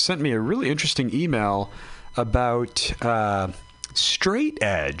sent me a really interesting email about straight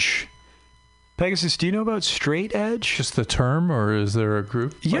edge. Pegasus, do you know about straight edge? Just the term, or is there a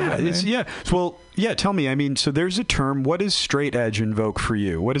group? Yeah, Well, yeah. Tell me. I mean, so there's a term. What does straight edge invoke for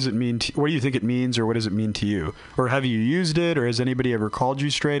you? What does it mean? What do you think it means, or what does it mean to you? Or have you used it, or has anybody ever called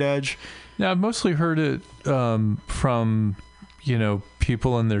you straight edge? Yeah, I've mostly heard it from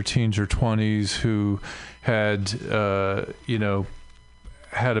people in their teens or 20s who had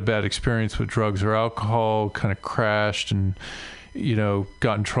had a bad experience with drugs or alcohol, kind of crashed and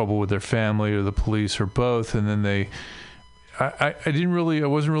got in trouble with their family or the police or both, and then I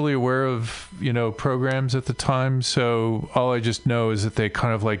wasn't really aware of programs at the time, so all I just know is that they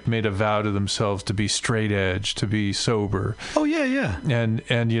kind of like made a vow to themselves to be straight edge, to be sober. Oh yeah. And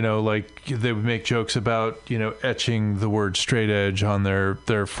like they would make jokes about etching the word straight edge on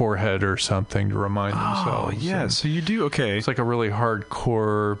their forehead or something to remind themselves. Oh yeah, so you do. Okay, it's like a really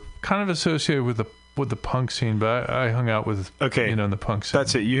hardcore, kind of associated with the punk scene, but I hung out with in the punk scene.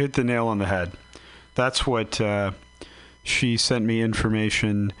 That's it. You hit the nail on the head. That's what she sent me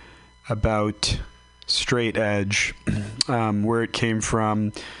information about straight edge, where it came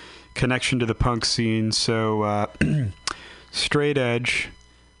from, connection to the punk scene. So straight edge,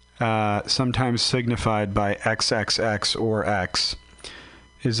 sometimes signified by XXX or X,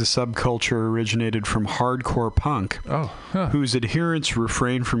 is a subculture originated from hardcore punk, whose adherents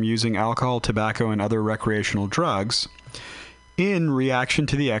refrain from using alcohol, tobacco, and other recreational drugs in reaction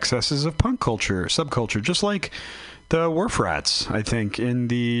to the excesses of punk culture, subculture, just like the wharf rats, I think, in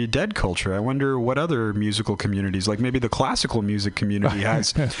the dead culture. I wonder what other musical communities, like maybe the classical music community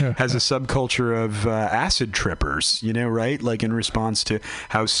has a subculture of acid trippers, right? Like in response to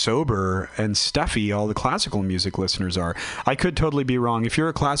how sober and stuffy all the classical music listeners are. I could totally be wrong. If you're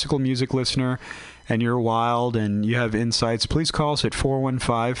a classical music listener and you're wild and you have insights, please call us at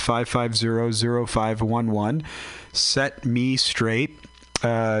 415-550-0511. Set me straight.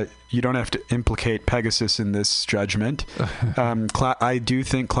 You don't have to implicate Pegasus in this judgment. I do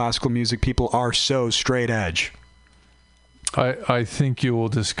think classical music people are so straight edge. I think you will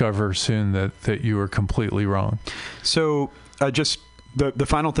discover soon that you are completely wrong. So just the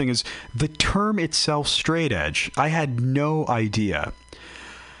final thing is the term itself, straight edge, I had no idea.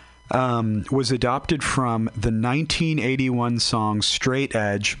 Was adopted from the 1981 song Straight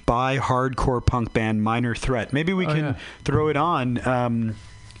Edge by hardcore punk band Minor Threat. Maybe we can throw it on.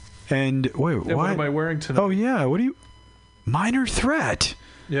 And wait, what am I wearing tonight? Oh yeah, what do you? Minor Threat.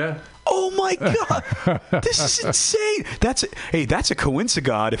 Yeah. Oh my God, this is insane. That's a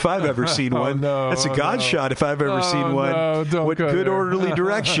coincidence if I've ever seen one. That's a God shot if I've ever seen one. What good orderly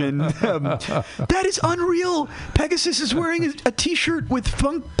direction? That is unreal. Pegasus is wearing a T-shirt with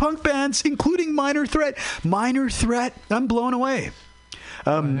punk bands, including Minor Threat. Minor Threat. I'm blown away.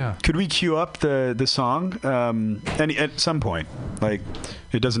 Could we cue up the song at some point? Like,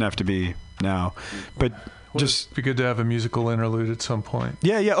 it doesn't have to be now, but just be good to have a musical interlude at some point.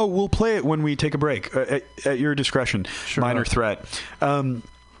 Yeah. Oh, we'll play it when we take a break at your discretion. Sure. Minor Threat.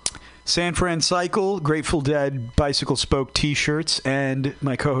 San Fran Cycle, Grateful Dead bicycle spoke T-shirts, and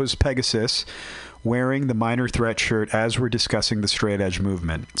my co-host Pegasus wearing the Minor Threat shirt as we're discussing the straight edge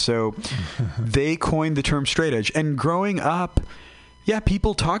movement. So they coined the term straight edge, and growing up,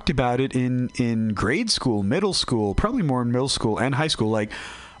 people talked about it in grade school, middle school, probably more in middle school and high school. Like,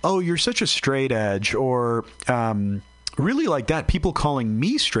 oh, you're such a straight edge, or really like that. People calling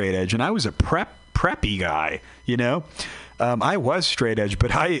me straight edge, and I was a preppy guy. I was straight edge, but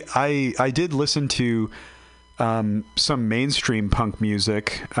I did listen to some mainstream punk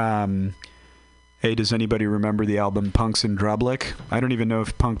music. Hey, does anybody remember the album Punks in Drublic? I don't even know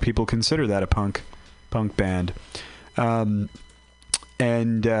if punk people consider that a punk band.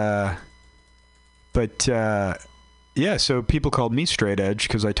 And yeah, so people called me straight edge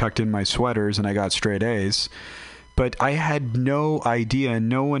because I tucked in my sweaters and I got straight A's. But I had no idea,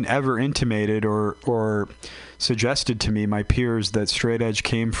 no one ever intimated or suggested to me, my peers, that straight edge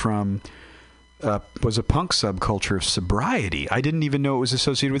came from was a punk subculture of sobriety. I didn't even know it was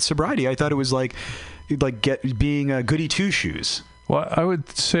associated with sobriety. I thought it was like being a goody two shoes. Well, I would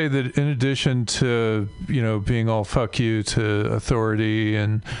say that in addition to, being all fuck you to authority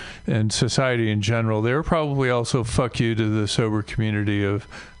and society in general, they were probably also fuck you to the sober community of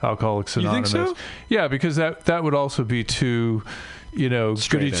Alcoholics Anonymous. You think so? Yeah, because that would also be too,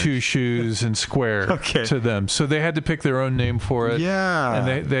 goody two shoes and square to them. So they had to pick their own name for it. Yeah.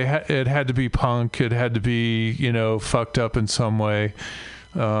 And it had to be punk. It had to be, fucked up in some way.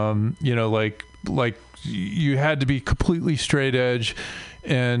 Like you had to be completely straight edge,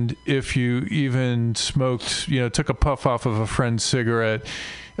 and if you even smoked, took a puff off of a friend's cigarette,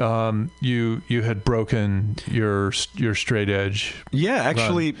 you had broken your straight edge. Yeah,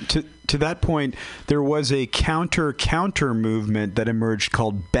 actually, to that point, there was a counter movement that emerged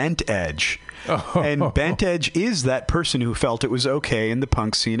called bent edge. Oh. And bent edge is that person who felt it was okay in the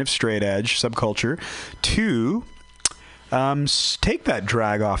punk scene of straight edge subculture to take that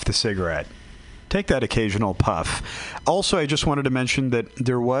drag off the cigarette. Take that occasional puff. Also, I just wanted to mention that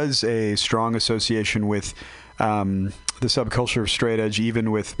there was a strong association with the subculture of straight edge,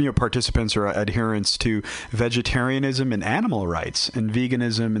 even with participants or adherents to vegetarianism and animal rights and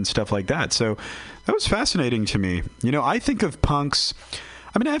veganism and stuff like that. So that was fascinating to me. I think of punks.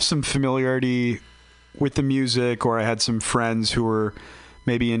 I mean, I have some familiarity with the music, or I had some friends who were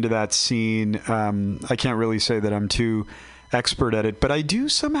maybe into that scene. I can't really say that I'm too expert at it, but I do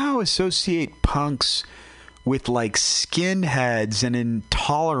somehow associate punks with like skinheads and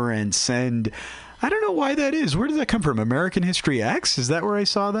intolerance, and I don't know why that is. Where does that come from? American History X? Is that where I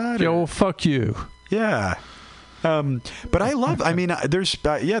saw that? Yeah, well, fuck you. Yeah. But I love,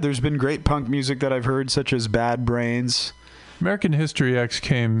 there's been great punk music that I've heard, such as Bad Brains. American History X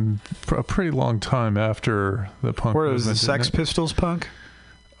came a pretty long time after the punk Where movement. was the Sex Pistols punk?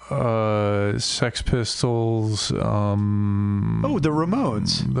 Sex Pistols. The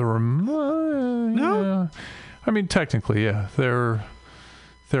Ramones. The Ramones. No, yeah. I mean, technically, yeah, they're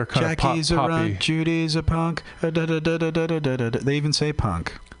kind Jackie's of a poppy. runk, Judy's a punk. They even say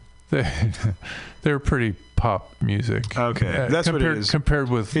punk. They're pretty pop music. Okay, that's what it is. Compared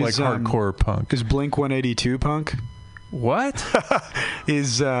with like hardcore punk. Is Blink 182 punk? What?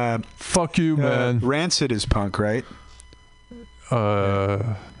 Is fuck you, man. Rancid is punk, right?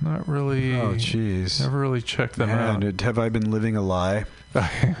 Not really. Oh, jeez. Never really checked them out. Have I been living a lie?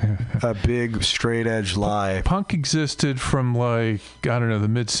 A big straight edge lie. Punk existed from the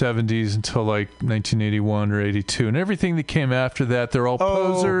mid 70s until like 1981 or 82, and everything that came after that, they're all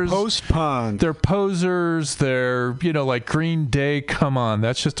posers. Post punk. They're posers. They're like Green Day. Come on,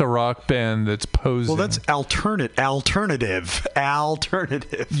 that's just a rock band that's posing. Well, that's alternative.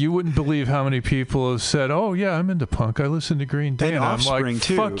 You wouldn't believe how many people have said, "Oh yeah, I'm into punk. I listen to Green Day." And Offspring, I'm like,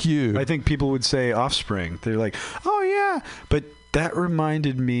 too. Fuck you. I think people would say Offspring. They're like, "Oh yeah," but that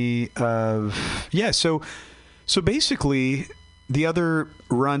reminded me of So basically, the other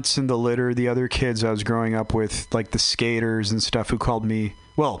runts in the litter, the other kids I was growing up with, like the skaters and stuff, who called me.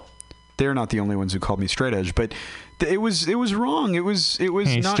 Well, they're not the only ones who called me straight edge, but it was wrong. It was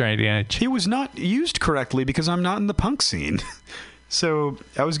not straight edge. It was not used correctly because I'm not in the punk scene. So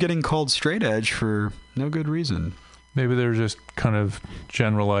I was getting called straight edge for no good reason. Maybe they're just kind of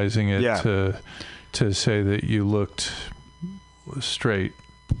generalizing it to say that you looked straight.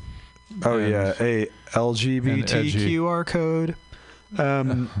 Oh yeah, a LGBTQR code,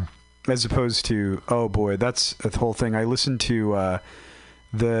 as opposed to that's a whole thing. I listened to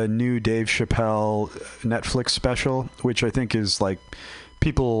the new Dave Chappelle Netflix special, which I think is like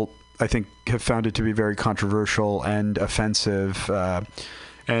people have found it to be very controversial and offensive,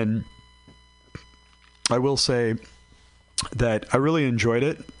 and I will say that I really enjoyed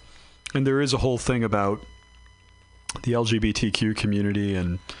it, and there is a whole thing about the LGBTQ community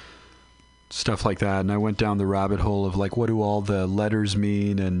and stuff like that, and I went down the rabbit hole of like, what do all the letters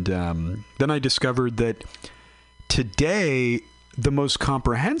mean? And then I discovered that today the most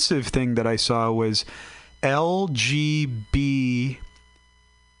comprehensive thing that I saw was LGBTQQIAA+.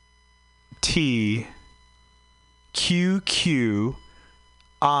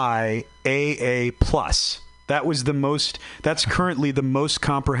 That was that's currently the most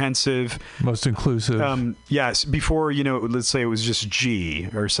comprehensive, most inclusive. Yes, before, let's say it was just G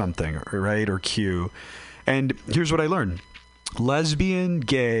or something, right? Or Q. And here's what I learned. Lesbian,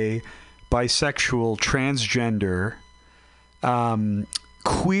 gay, bisexual, transgender,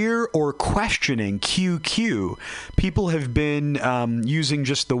 queer or questioning, QQ. People have been using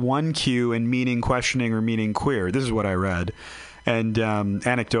just the one Q and meaning questioning or meaning queer. This is what I read. And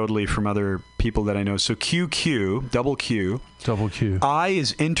anecdotally from other people that I know. So QQ, double Q. Double Q. I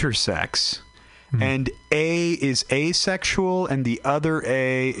is intersex. And A is asexual, and the other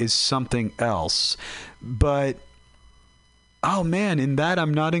A is something else. But, oh man, in that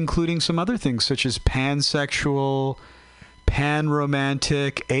I'm not including some other things, such as pansexual,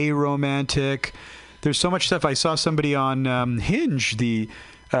 panromantic, aromantic. There's so much stuff. I saw somebody on Hinge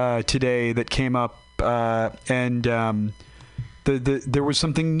today that came up, and there was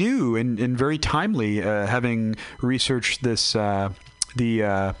something new and very timely, having researched this,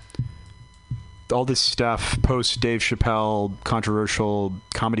 all this stuff post Dave Chappelle controversial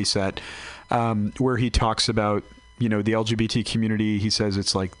comedy set, where he talks about, the LGBT community. He says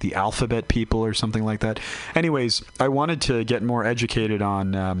it's like the alphabet people or something like that. Anyways, I wanted to get more educated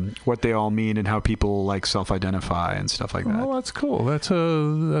on what they all mean and how people like self-identify and stuff like that. Oh, that's cool. I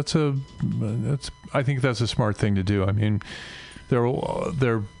think that's a smart thing to do. I mean,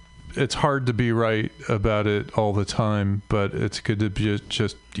 it's hard to be right about it all the time, but it's good to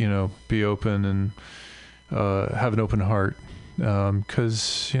just be open and have an open heart,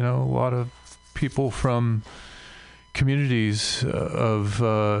 because a lot of people from communities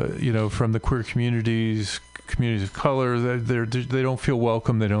from the queer communities of color, they don't feel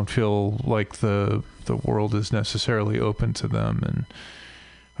welcome. They don't feel like the world is necessarily open to them, and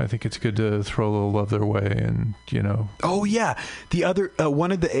I think it's good to throw a little love their way, and Oh yeah, the other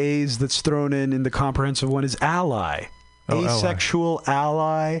one of the A's that's thrown in the comprehensive one is ally, asexual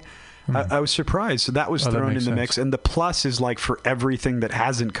ally. I was surprised. So that was thrown in the mix, and the plus is like for everything that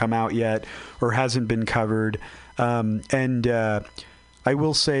hasn't come out yet or hasn't been covered. And I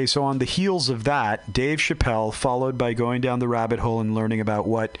will say, so on the heels of that, Dave Chappelle, followed by going down the rabbit hole and learning about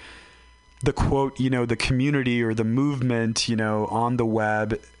what the quote, the community or the movement, on the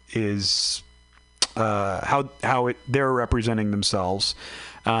web is, how they're representing themselves,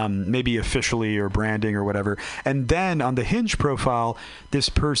 maybe officially or branding or whatever. And then on the Hinge profile, this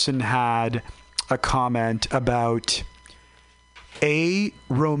person had a comment about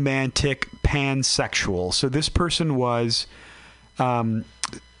aromantic pansexual. So this person was,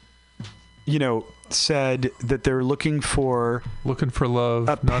 said that they're looking for love,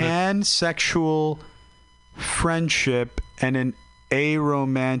 a pansexual friendship and an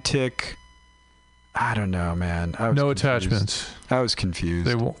aromantic. I don't know, man. No attachments. I was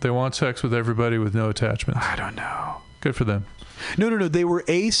confused. They want sex with everybody with no attachments. I don't know. Good for them. No. They were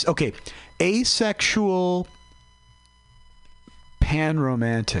asexual,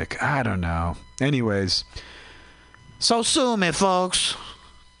 panromantic. I don't know. Anyways, so sue me, folks.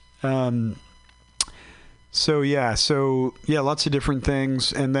 So yeah, lots of different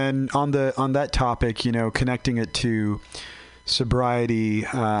things, and then on that topic, connecting it to sobriety,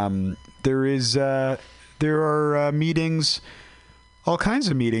 there are meetings, all kinds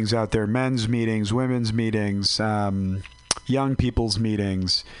of meetings out there: men's meetings, women's meetings, young people's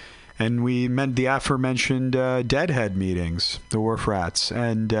meetings, and we meant the aforementioned Deadhead meetings, the Wharf Rats,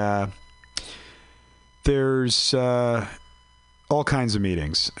 and there's all kinds of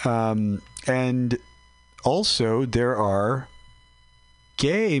meetings, and also there are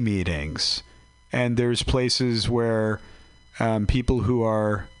gay meetings, and there's places where people who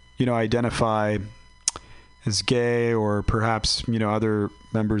are identify as gay, or perhaps other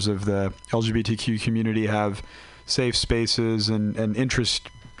members of the LGBTQ community, have safe spaces and interest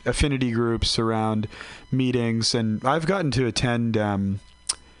affinity groups around meetings. And I've gotten to attend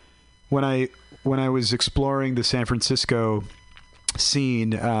when I was exploring the San Francisco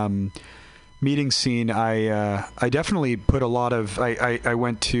scene, meeting scene, I definitely put a lot of I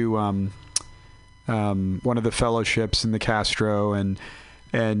went to one of the fellowships in the Castro and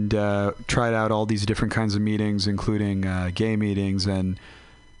tried out all these different kinds of meetings, including gay meetings, and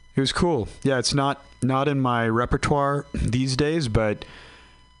it was cool. Yeah, it's not in my repertoire these days, but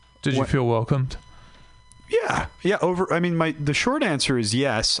did you feel welcomed? Yeah. The short answer is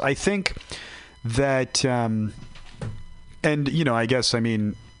yes. I think that, and I guess,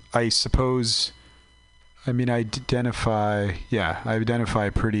 I suppose, I identify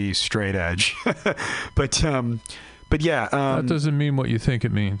pretty straight edge, but yeah. That doesn't mean what you think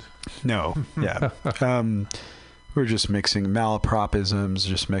it means. No. Yeah. We're just mixing malapropisms,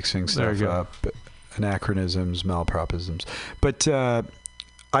 just mixing stuff up, anachronisms, malapropisms. But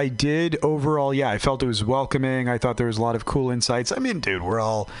I did overall, I felt it was welcoming. I thought there was a lot of cool insights. Dude, we're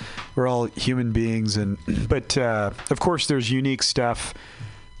all human beings, but of course there's unique stuff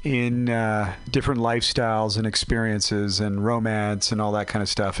in different lifestyles and experiences and romance and all that kind of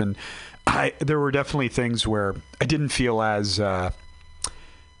stuff. And there were definitely things where I didn't feel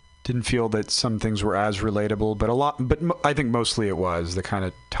that some things were as relatable, but I think mostly it was the kind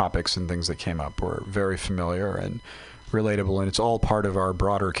of topics and things that came up were very familiar and relatable, and it's all part of our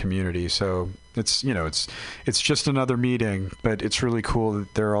broader community. So it's just another meeting, but it's really cool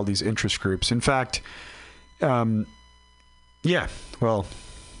that there are all these interest groups. In fact, so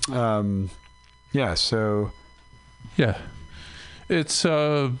it's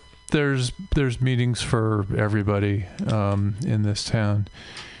there's meetings for everybody in this town,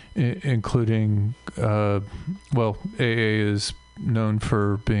 including AA is known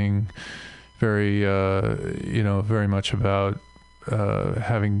for being very very much about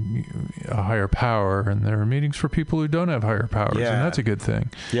having a higher power, and there are meetings for people who don't have higher powers, and that's a good thing.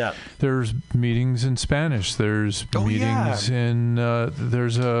 Yeah. There's meetings in Spanish. There's meetings in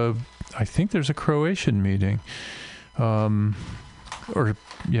I think there's a Croatian meeting.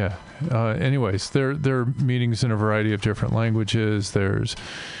 Anyways, there are meetings in a variety of different languages. There's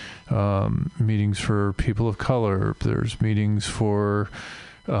meetings for people of color. There's meetings for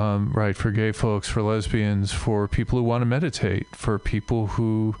gay folks, for lesbians, for people who want to meditate, for people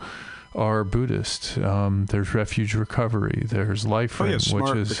who are Buddhist. There's refuge recovery. There's life ring,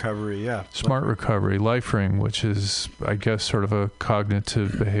 smart recovery. Life ring, which is, I guess, sort of a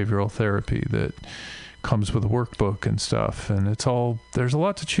cognitive behavioral therapy that comes with a workbook and stuff. And there's a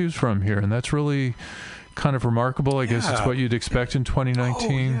lot to choose from here, and that's really kind of remarkable. I guess it's what you'd expect in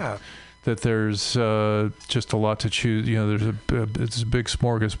 2019. That there's just a lot to choose. It's a big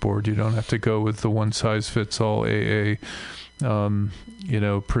smorgasbord. You don't have to go with the one size fits all AA,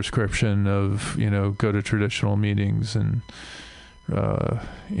 prescription of go to traditional meetings and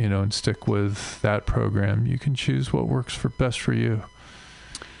and stick with that program. You can choose what works best for you,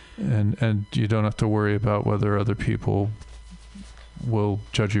 and you don't have to worry about whether other people will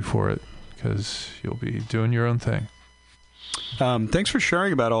judge you for it, because you'll be doing your own thing. Thanks for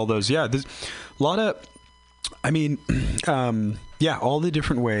sharing about all those. Yeah, there's a lot of, all the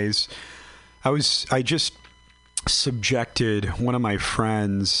different ways. I just subjected one of my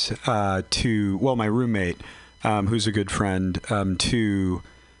friends my roommate, who's a good friend,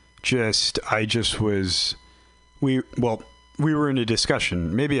 we were in a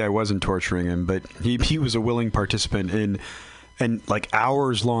discussion. Maybe I wasn't torturing him, but he was a willing participant in like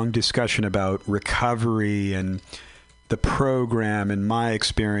hours long discussion about recovery and the program and my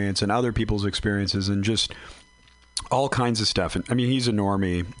experience and other people's experiences and just all kinds of stuff. And he's a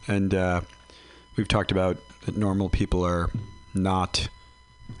normie, and we've talked about that normal people are not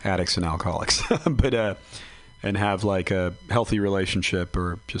addicts and alcoholics, but and have like a healthy relationship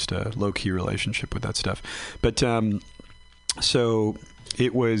or just a low-key relationship with that stuff. But so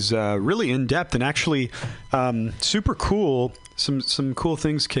it was really in-depth and actually super cool. Some cool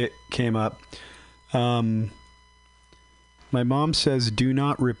things came up. My mom says, do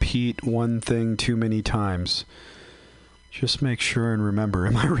not repeat one thing too many times. Just make sure and remember.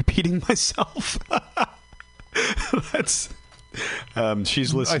 Am I repeating myself? That's...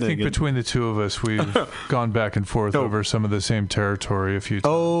 she's listening. I think between the two of us, we've gone back and forth over some of the same territory a few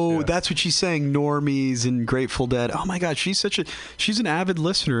times. That's what she's saying. Normies and Grateful Dead. Oh my God, she's an avid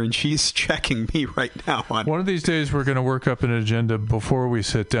listener, and she's checking me right now on. One of these days, we're going to work up an agenda before we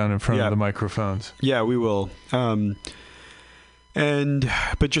sit down in front of the microphones. Yeah, we will.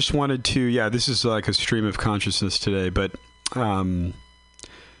 But just wanted to, this is like a stream of consciousness today, but,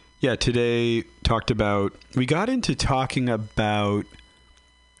 today we got into talking about,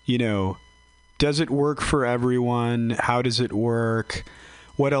 does it work for everyone? How does it work?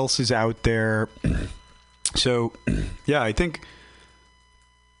 What else is out there? So, I think,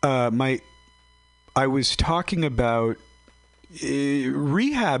 I was talking about,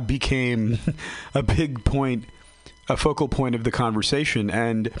 rehab became a focal point of the conversation,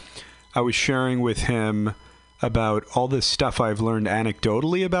 and I was sharing with him about all this stuff I've learned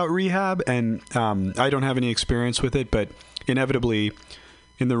anecdotally about rehab, and I don't have any experience with it, but inevitably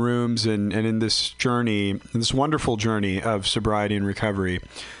in the rooms and in this journey, this wonderful journey of sobriety and recovery,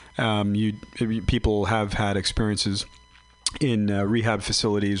 people have had experiences in rehab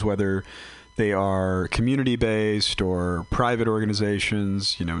facilities, whether they are community-based or private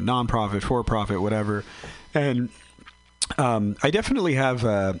organizations, nonprofit, for-profit, whatever, and I definitely have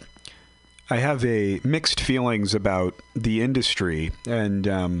a mixed feelings about the industry and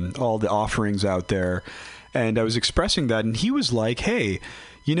all the offerings out there. And I was expressing that, and he was like, hey,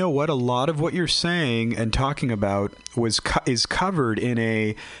 you know what? A lot of what you're saying and talking about is covered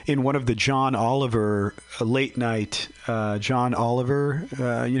in one of the John Oliver late night. John Oliver,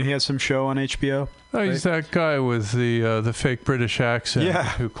 he has some show on HBO. Oh, he's that guy with the fake British accent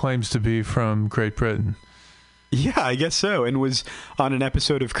who claims to be from Great Britain. Yeah, I guess so, and was on an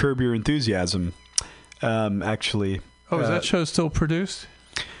episode of Curb Your Enthusiasm, actually. Oh, is that show still produced?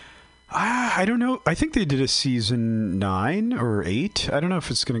 I don't know. I think they did a season 9 or 8. I don't know if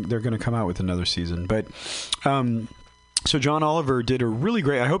they're gonna come out with another season. But so John Oliver did a really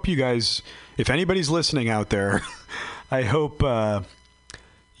great. I hope you guys, if anybody's listening out there, I hope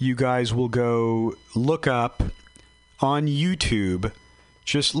you guys will go look up on YouTube.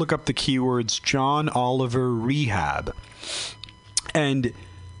 Just look up the keywords John Oliver Rehab, and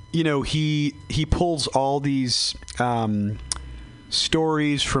he pulls all these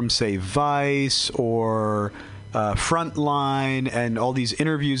stories from, say, Vice or Frontline, and all these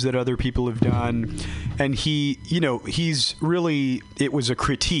interviews that other people have done. And he's really, it was a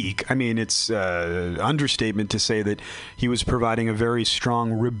critique. I mean, it's understatement to say that he was providing a very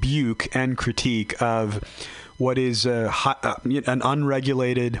strong rebuke and critique of what is an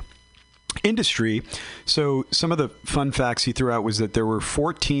unregulated industry. So some of the fun facts he threw out was that there were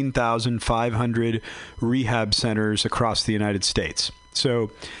 14,500 rehab centers across the United States.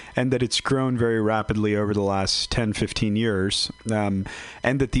 So, and that it's grown very rapidly over the last 10, 15 years. And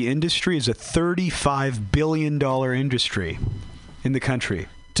that the industry is a $35 billion industry in the country.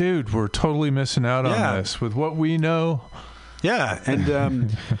 Dude, we're totally missing out on this with what we know. Yeah,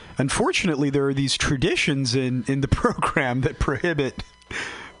 and unfortunately, there are these traditions in the program that prohibit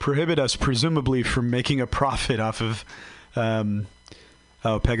us, presumably, from making a profit off of.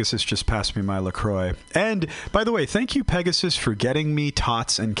 Pegasus just passed me my LaCroix. And by the way, thank you, Pegasus, for getting me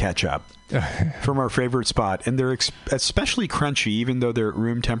tots and ketchup from our favorite spot. And they're especially crunchy, even though they're at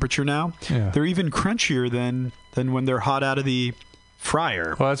room temperature now. Yeah. They're even crunchier than when they're hot out of the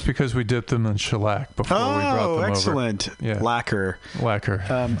fryer. Well, that's because we dipped them in shellac before we brought them over. Oh, excellent. Yeah. Lacquer.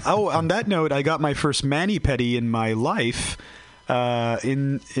 On that note, I got my first mani-pedi in my life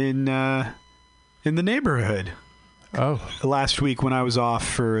in the neighborhood. Oh. Last week when I was off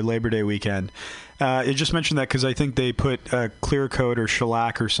for Labor Day weekend. I just mentioned that because I think they put clear coat or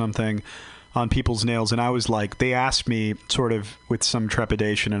shellac or something on people's nails, and I was like, they asked me sort of with some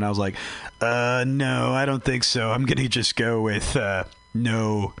trepidation, and I was like, no, I don't think so. I'm gonna just go with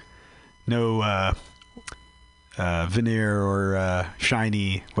no veneer or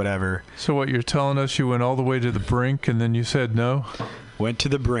shiny whatever. So what you're telling us, you went all the way to the brink and then you said no? Went to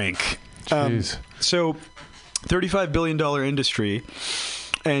the brink. Jeez. So $35 billion industry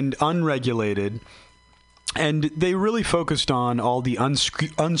and unregulated. And they really focused on all the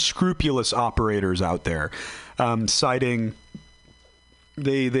unscrupulous operators out there, citing.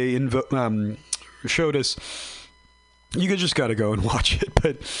 They showed us. You just got to go and watch it,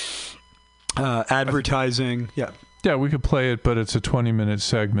 but advertising, yeah. Yeah, we could play it, but it's a 20-minute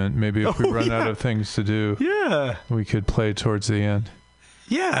segment. Maybe if we run out of things to do, we could play it towards the end.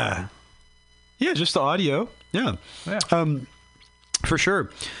 Yeah, just the audio. Yeah. For sure.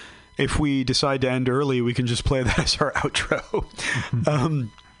 If we decide to end early, we can just play that as our outro.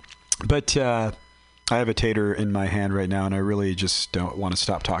 But I have a tater in my hand right now, and I really just don't want to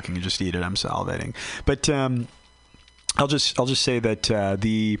stop talking and just eat it. I'm salivating. But I'll just say that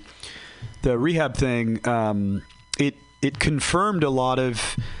the rehab thing, it confirmed a lot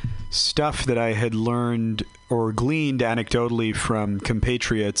of stuff that I had learned or gleaned anecdotally from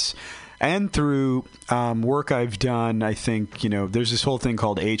compatriots. And through work I've done, I think, there's this whole thing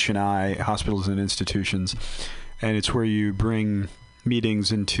called H&I, Hospitals and Institutions, and it's where you bring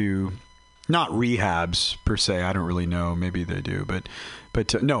meetings into, not rehabs per se, I don't really know, maybe they do,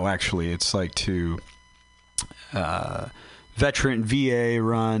 but no, actually, it's like to veteran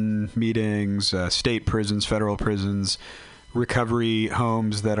VA-run meetings, state prisons, federal prisons, recovery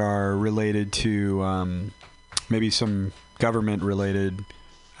homes that are related to maybe some government-related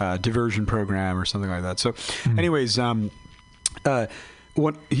diversion program or something like that. So anyways,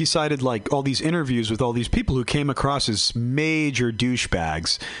 what he cited, like all these interviews with all these people who came across as major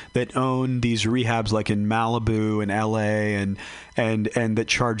douchebags that own these rehabs like in Malibu and LA and that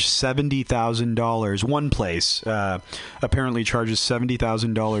charge $70,000. One place apparently charges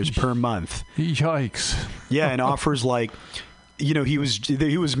 $70,000 per month. Yikes. Yeah, and offers like he was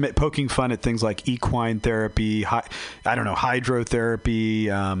poking fun at things like equine therapy,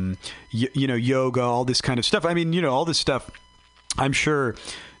 hydrotherapy, yoga, all this kind of stuff. I mean, all this stuff, I'm sure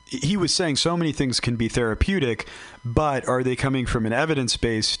he was saying so many things can be therapeutic, but are they coming from an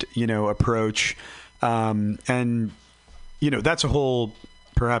evidence-based, approach? And that's a whole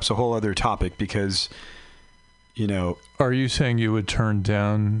perhaps a whole other topic because, you know. Are you saying you would turn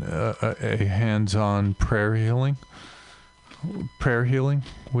down a hands-on prayer healing? Prayer healing?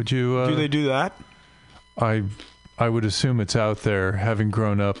 Would you? Do they do that? I would assume it's out there, having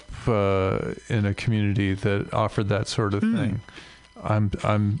grown up in a community that offered that sort of thing.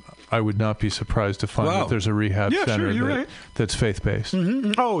 I would not be surprised to find that there's a rehab center that's faith-based.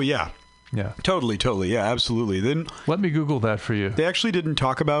 Mm-hmm. Oh yeah, yeah, totally, yeah, absolutely. Then let me Google that for you. They actually didn't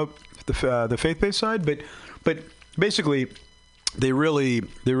talk about the faith-based side, but basically, they really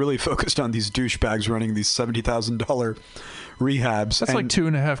focused on these douchebags running these $70,000 rehabs. That's like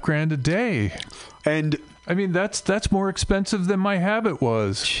 $2,500 a day, and I mean that's more expensive than my habit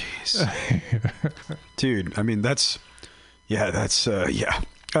was. Jeez, dude. I mean that's.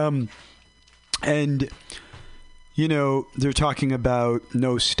 And, you know, they're talking about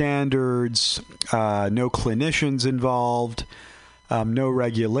no standards, no clinicians involved, no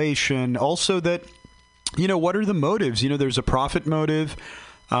regulation. Also that, you know, what are the motives? You know, there's a profit motive,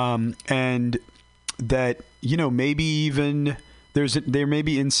 and that, you know, maybe even there may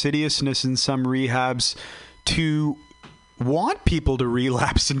be insidiousness in some rehabs to want people to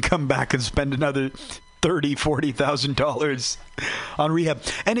relapse and come back and spend another $30,000-$40,000 on rehab.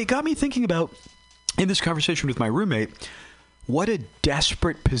 And it got me thinking about, in this conversation with my roommate, what a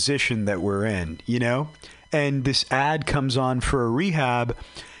desperate position that we're in, you know? And this ad comes on for a rehab,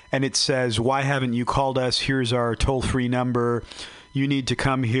 and it says, why haven't you called us? Here's our toll-free number. You need to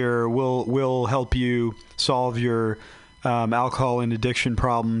come here. We'll help you solve your alcohol and addiction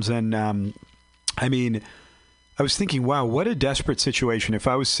problems. And, I mean, I was thinking, wow, what a desperate situation. If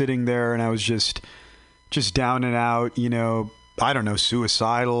I was sitting there and I was just down and out, you know, I don't know,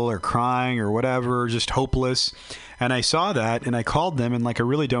 suicidal or crying or whatever, just hopeless. And I saw that and I called them and like, I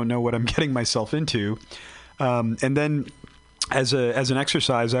really don't know what I'm getting myself into. And then as an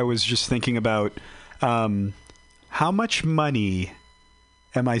exercise, I was just thinking about how much money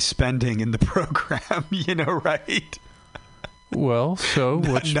am I spending in the program, you know, right? Well, so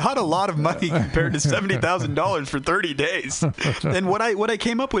not a lot of money compared to $70,000 for 30 days. And what I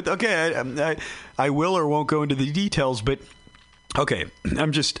came up with, okay, I will or won't go into the details, but okay,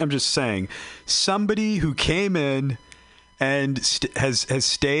 I'm just saying, somebody who came in and has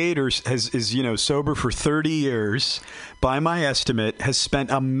stayed or is you know sober for 30 years, by my estimate, has spent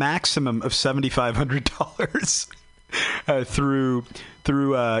a maximum of $7,500 through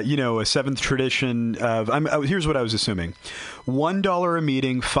you know, a seventh tradition of, here's what I was assuming. $1 a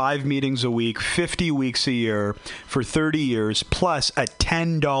meeting, 5 meetings a week, 50 weeks a year for 30 years, plus a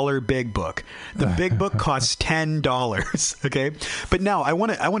 $10 big book. The big book costs $10. Okay. But now I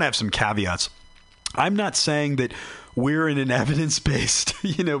want to have some caveats. I'm not saying that we're in an evidence-based,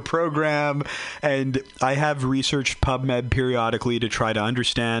 you know, program, and I have researched PubMed periodically to try to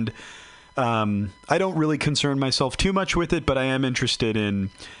understand. I don't really concern myself too much with it, but I am interested in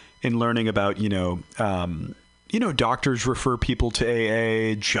learning about, you know, doctors refer people to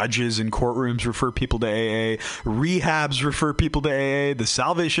AA, judges in courtrooms refer people to AA, rehabs refer people to AA, the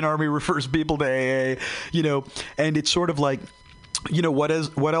Salvation Army refers people to AA, you know, and it's sort of like, you know, what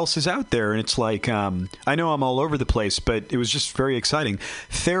else is out there? And it's like, I know I'm all over the place, but it was just very exciting.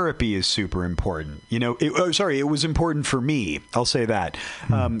 Therapy is super important. You know, it was important for me. I'll say that.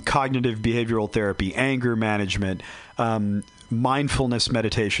 Cognitive behavioral therapy, anger management, mindfulness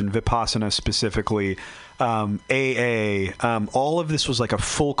meditation, Vipassana specifically, AA, all of this was like a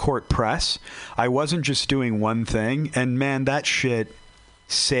full court press. I wasn't just doing one thing, and man, that shit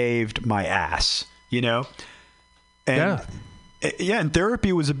saved my ass, you know? And yeah, and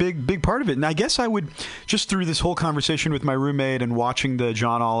therapy was a big part of it. And I guess I would, just through this whole conversation with my roommate and watching the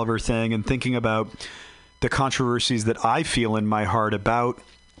John Oliver thing and thinking about the controversies that I feel in my heart about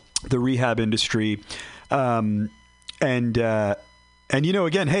the rehab industry, and you know,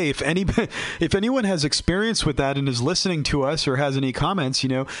 again, hey, if anyone has experience with that and is listening to us or has any comments, you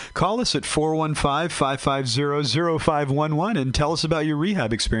know, call us at 415-550-0511 and tell us about your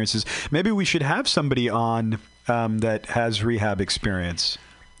rehab experiences. Maybe we should have somebody on that has rehab experience.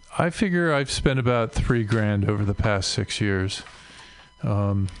 I figure I've spent about $3,000 over the past 6 years.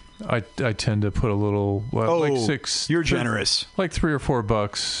 I tend to put a little, like six. You're generous. Like $3 or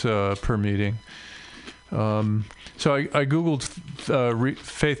 $4 per meeting. So I Googled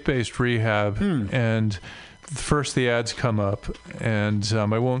faith-based rehab, and first the ads come up, and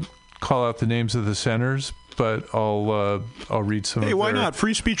I won't call out the names of the centers, but I'll read some. Hey, of why their, not?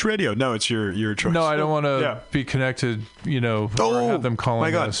 Free speech radio. No, it's your choice. No, I don't want to be connected, or have them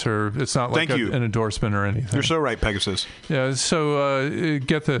calling us, or it's not like an endorsement or anything. You're so right, Pegasus. Yeah, so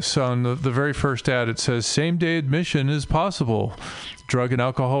get this. On the very first ad, it says, same-day admission is possible. Drug and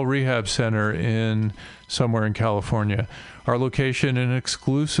alcohol rehab center in somewhere in California. Our location and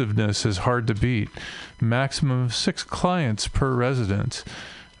exclusiveness is hard to beat. Maximum of 6 clients per resident.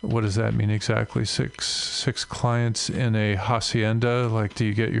 What does that mean exactly? Six clients in a hacienda? Like, do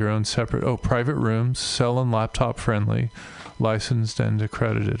you get your own separate? Oh, private rooms, cell and laptop friendly, licensed and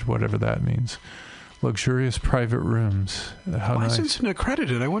accredited, whatever that means. Luxurious private rooms. How licensed nice. and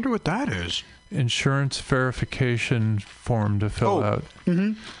accredited. I wonder what that is. Insurance verification form to fill out.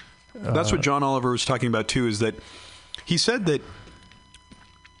 Mm-hmm. That's what John Oliver was talking about too. Is that he said that.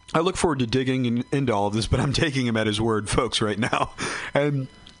 I look forward to digging into all of this, but I'm taking him at his word, folks, right now. And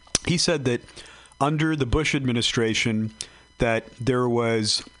he said that under the Bush administration, that there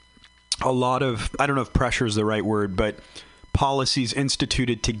was a lot of, I don't know if pressure is the right word, but policies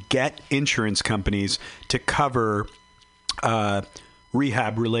instituted to get insurance companies to cover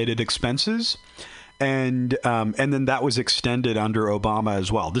rehab-related expenses. And then that was extended under Obama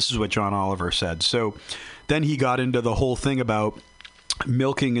as well. This is what John Oliver said. So then he got into the whole thing about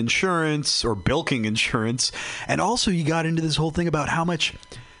milking insurance or bilking insurance. And also you got into this whole thing about how much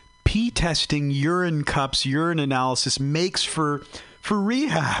pee testing, urine cups, urine analysis makes for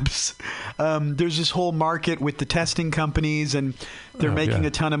rehabs. There's this whole market with the testing companies, and they're making a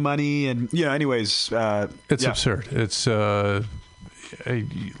ton of money. And anyways, it's absurd. It's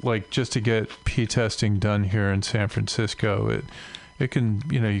like just to get pee testing done here in San Francisco, it can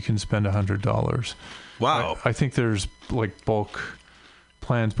you can spend $100. Wow. I think there's like bulk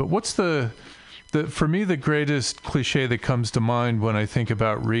plans, but what's the for me the greatest cliche that comes to mind when I think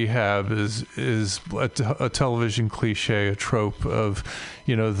about rehab is a television cliche, a trope of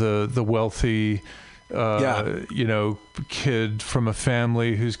the wealthy kid from a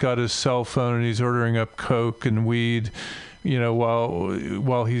family who's got his cell phone and he's ordering up coke and weed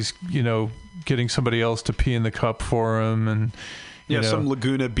while he's getting somebody else to pee in the cup for him, and some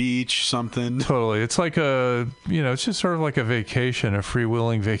Laguna Beach, something. Totally. It's like it's just sort of like a vacation, a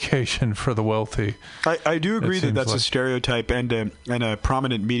freewheeling vacation for the wealthy. I do agree that that's a stereotype and a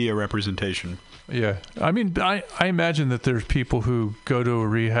prominent media representation. Yeah. I mean, I imagine that there's people who go to a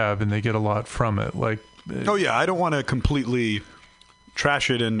rehab and they get a lot from it. Like, oh, yeah. I don't want to completely trash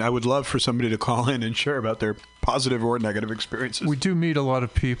it, and I would love for somebody to call in and share about their positive or negative experiences. We do meet a lot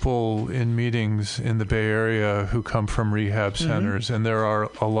of people in meetings in the Bay Area who come from rehab centers, and there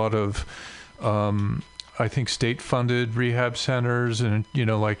are a lot of, I think, state-funded rehab centers and,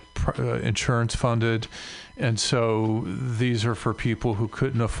 insurance-funded. And so these are for people who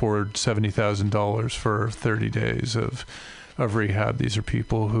couldn't afford $70,000 for 30 days of rehab. These are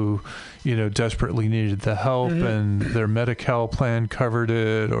people who, desperately needed the help, and their Medi-Cal plan covered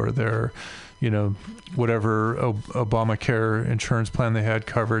it, or their, whatever Obamacare insurance plan they had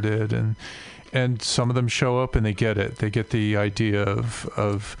covered it, and some of them show up and they get it. They get the idea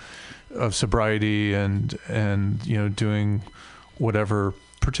of sobriety and doing whatever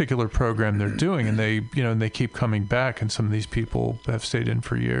particular program they're doing, and they keep coming back. And some of these people have stayed in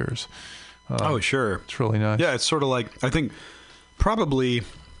for years. Oh, sure. It's really nice. Yeah, it's sort of like, I think probably,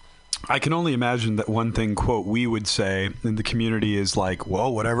 I can only imagine that one thing, quote, we would say in the community is like,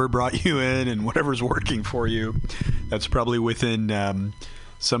 well, whatever brought you in and whatever's working for you, that's probably within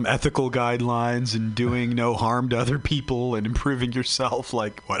some ethical guidelines and doing no harm to other people and improving yourself,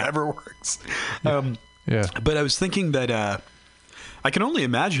 like whatever works. Yeah. But I was thinking that I can only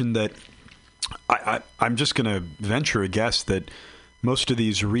imagine that I'm just going to venture a guess that most of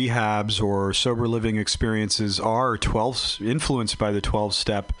these rehabs or sober living experiences are influenced by the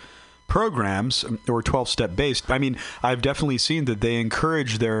 12-step programs or 12-step based. I mean, I've definitely seen that they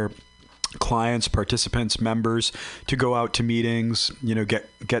encourage their clients, participants, members to go out to meetings,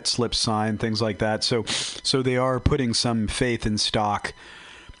 get slips signed, things like that. So they are putting some faith in stock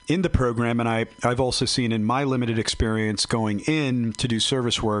in the program. And I've also seen in my limited experience going in to do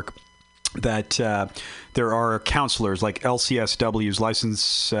service work that there are counselors like LCSWs,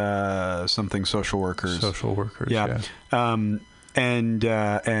 licensed something social workers. Social workers, yeah. And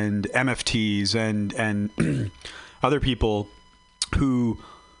MFTs and other people who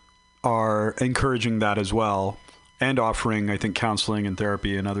are encouraging that as well, and offering, I think, counseling and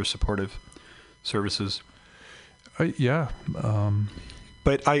therapy and other supportive services. But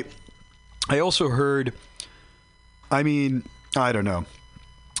I also heard, I mean, I don't know.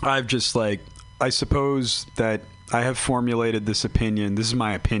 I've just I suppose that I have formulated this opinion. This is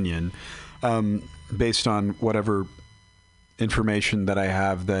my opinion, based on whatever information that I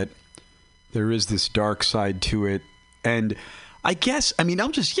have, that there is this dark side to it. And I guess, I mean,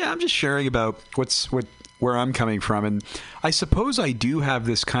 I'm just sharing about where I'm coming from. And I suppose I do have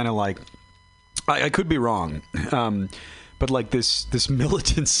this kind of like, I could be wrong. But like this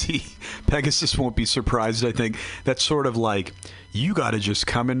militancy, Pegasus won't be surprised, I think, that's sort of like, you got to just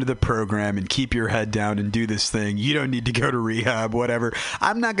come into the program and keep your head down and do this thing. You don't need to go to rehab, whatever.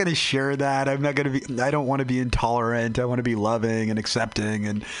 I'm not going to share that. I don't want to be intolerant. I want to be loving and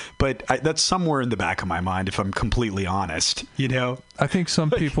accepting. But that's somewhere in the back of my mind, if I'm completely honest, you know? I think some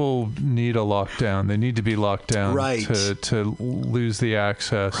people need a lockdown. They need to be locked down to lose the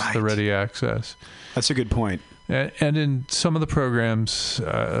access, the ready access. That's a good point. And in some of the programs,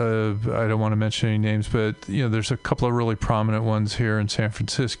 I don't want to mention any names, but there's a couple of really prominent ones here in San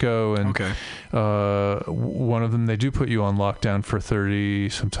Francisco, and one of them, they do put you on lockdown for 30,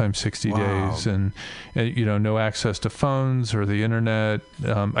 sometimes 60 days, and no access to phones or the internet.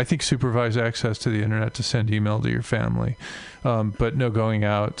 I think supervised access to the internet to send email to your family, but no going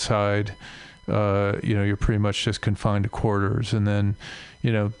outside. You're pretty much just confined to quarters, and then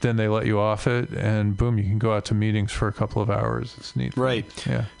then they let you off it, and boom, you can go out to meetings for a couple of hours. It's neat. Right.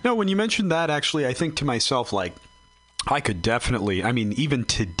 Yeah. No, when you mentioned that, actually, I think to myself, like, I could definitely, I mean, even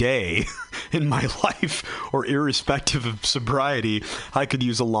today in my life, or irrespective of sobriety, I could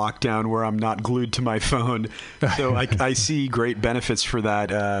use a lockdown where I'm not glued to my phone. So I see great benefits for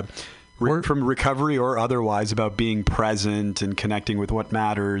that, from recovery or otherwise, about being present and connecting with what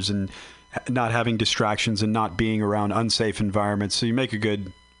matters and not having distractions and not being around unsafe environments. So you make a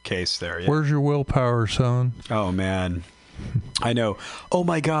good case there. Yeah. Where's your willpower, son? Oh, man. I know. Oh,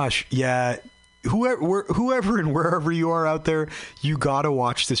 my gosh. Yeah. Whoever and wherever you are out there, you got to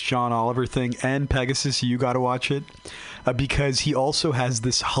watch this John Oliver thing. And Pegasus, you got to watch it. Because he also has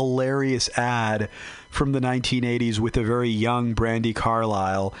this hilarious ad from the 1980s with a very young Brandi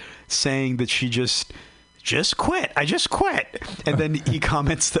Carlile saying that she just quit. I just quit. And then he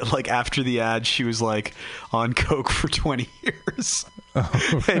comments that, like, after the ad, she was like on coke for 20 years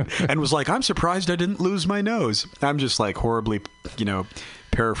and was like, I'm surprised I didn't lose my nose. I'm just like horribly,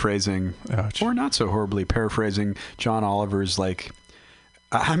 paraphrasing. Ouch. Or not so horribly paraphrasing John Oliver's, like,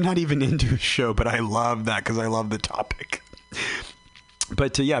 I'm not even into his show, but I love that because I love the topic.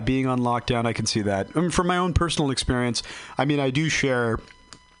 But being on lockdown, I can see that. I mean, from my own personal experience, I mean, I do share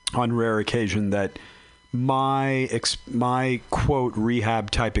on rare occasion that my quote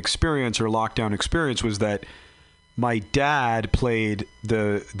rehab type experience or lockdown experience was that my dad played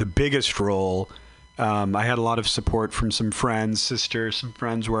the biggest role. I had a lot of support from some friends, sisters, some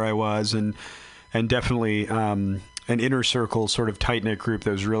friends where I was, and definitely an inner circle, sort of tight knit group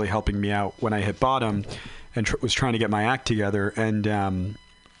that was really helping me out when I hit bottom and was trying to get my act together, and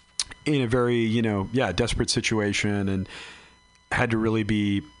in a very desperate situation, and had to really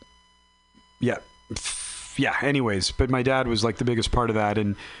be anyways, but my dad was like the biggest part of that.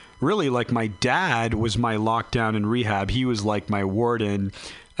 And really, like, my dad was my lockdown and rehab. He was like my warden.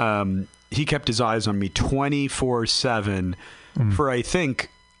 He kept his eyes on me 24/7 for, I think,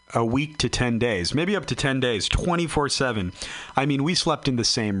 a week to 10 days, maybe up to 10 days, 24/7. I mean, we slept in the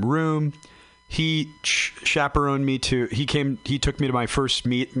same room. He chaperoned me he took me to my first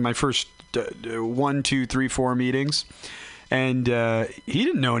 1, 2, 3, 4 meetings. And he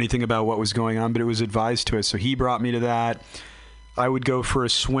didn't know anything about what was going on, but it was advised to us. So he brought me to that. I would go for a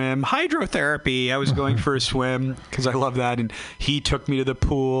swim. Hydrotherapy. I was going for a swim because I love that. And he took me to the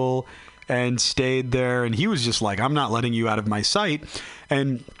pool and stayed there. And he was just like, I'm not letting you out of my sight.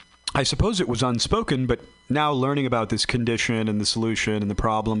 And I suppose it was unspoken, but now learning about this condition and the solution and the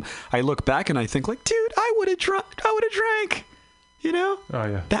problem, I look back and I think, like, dude, I would have drank. Oh,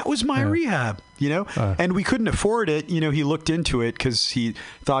 yeah. That was my rehab, and we couldn't afford it. He looked into it because he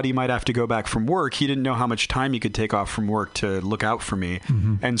thought he might have to go back from work. He didn't know how much time he could take off from work to look out for me.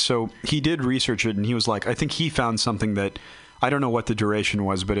 Mm-hmm. And so he did research it, and he was like, I think he found something that, I don't know what the duration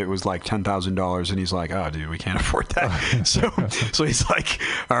was, but it was like $10,000. And he's like, oh, dude, we can't afford that. So he's like,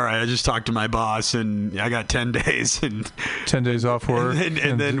 all right, I just talked to my boss and I got 10 days. And 10 days off work.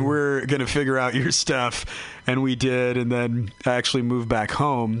 And then we're going to figure out your stuff. And we did. And then I actually moved back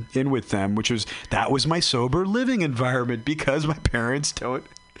home in with them, that was my sober living environment because my parents don't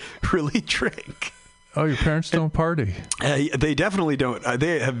really drink. Oh, your parents don't party? They definitely don't.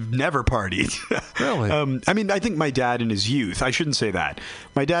 They have never partied. Really? I mean, I think my dad in his youth, I shouldn't say that.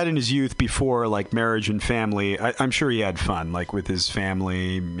 My dad in his youth, before like marriage and family, I'm sure he had fun, like with his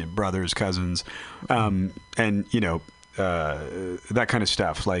family, brothers, cousins, and, that kind of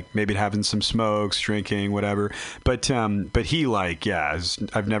stuff, like maybe having some smokes, drinking, whatever. But he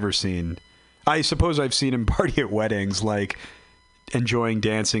I've never seen... I suppose I've seen him party at weddings, like enjoying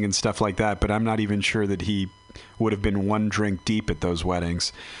dancing and stuff like that, but I'm not even sure that he would have been one drink deep at those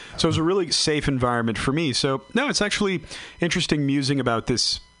weddings. So it was a really safe environment for me. So, no, it's actually interesting musing about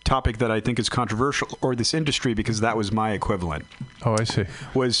this topic that I think is controversial, or this industry, because that was my equivalent. Oh, I see.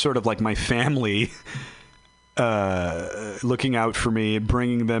 Was sort of like my family looking out for me,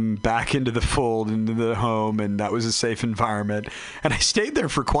 bringing them back into the fold, into the home, and that was a safe environment. And I stayed there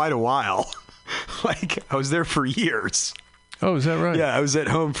for quite a while. Like, I was there for years. Oh, is that right? Yeah, I was at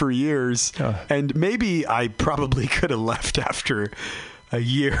home for years. And maybe I probably could have left after a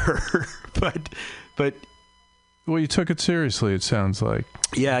year. but well, you took it seriously, it sounds like.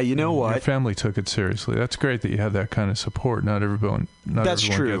 Yeah, you know what? Your family took it seriously. That's great that you had that kind of support. Not everyone gets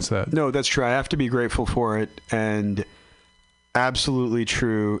that. No, that's true. I have to be grateful for it. And absolutely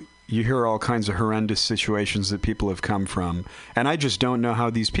true. You hear all kinds of horrendous situations that people have come from. And I just don't know how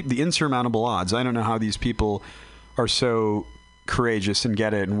these people, the insurmountable odds, I don't know how these people are so courageous and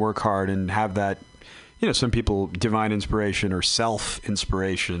get it and work hard and have that, some people divine inspiration or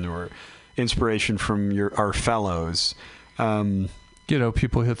self-inspiration or inspiration from our fellows.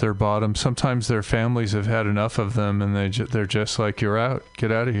 People hit their bottom. Sometimes their families have had enough of them and they're just like, you're out,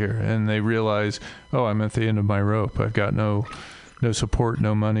 get out of here. And they realize, oh, I'm at the end of my rope. I've got no support,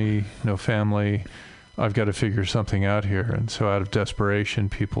 no money, no family. I've got to figure something out here. And so out of desperation,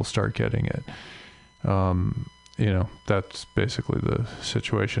 people start getting it. That's basically the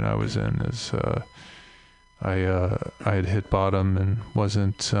situation I was in. Is I had hit bottom and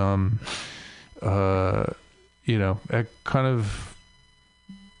wasn't, I kind of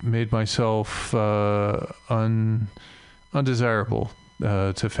made myself undesirable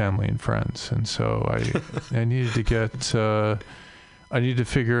to family and friends, and so I needed to get. I needed to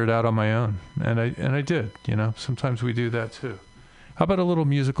figure it out on my own, and I did. Sometimes we do that too. How about a little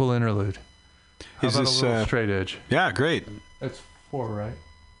musical interlude? Is this straight edge? Yeah, great. That's 4, right?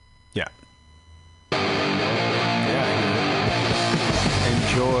 Yeah.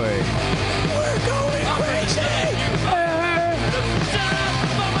 Enjoy. We're going crazy!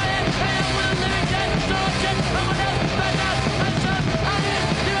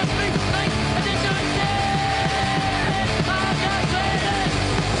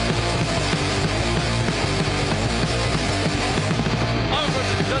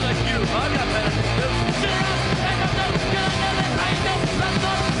 I got better to do.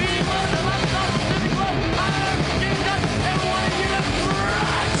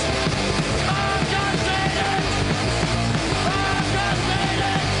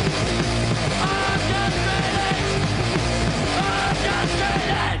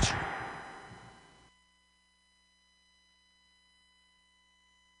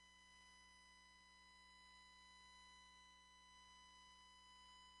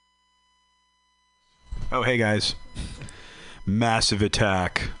 Oh, hey, guys. Massive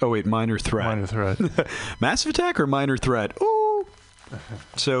attack. Oh, wait, minor threat. Minor threat. Massive attack or minor threat? Ooh.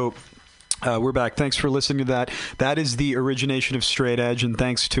 So we're back. Thanks for listening to that. That is the origination of Straight Edge, and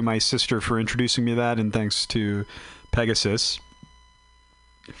thanks to my sister for introducing me to that, and thanks to Pegasus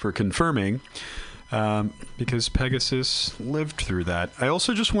for confirming, because Pegasus lived through that. I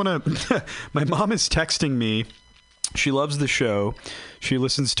also just want to... My mom is texting me. She loves the show. She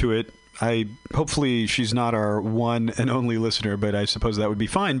listens to it. Hopefully she's not our one and only listener, but I suppose that would be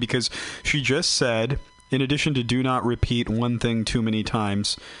fine, because she just said, in addition to do not repeat one thing too many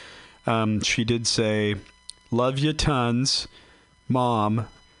times, she did say, love you tons, Mom,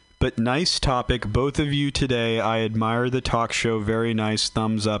 but nice topic, both of you today. I admire the talk show. Very nice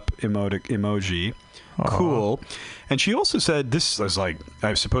thumbs up emoji. Aww. Cool. And she also said, this was like,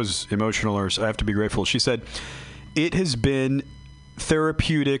 I suppose emotional, or I have to be grateful. She said, it has been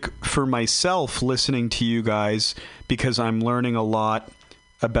therapeutic for myself listening to you guys, because I'm learning a lot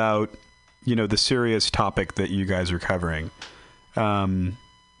about, the serious topic that you guys are covering.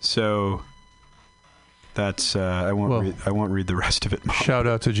 So that's I won't read the rest of it, Mom. Shout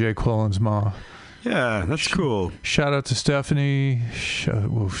out to Jay Quillen's ma. Yeah, that's cool. Shout out to Stephanie.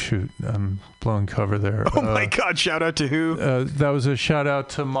 Shoot, I'm blowing cover there. Oh my God! Shout out to who? That was a shout out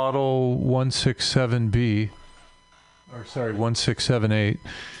to model 167B. Or sorry, 1678,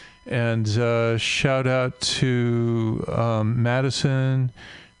 and shout out to Madison,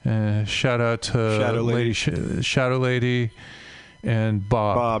 shout out to Shadow Lady, and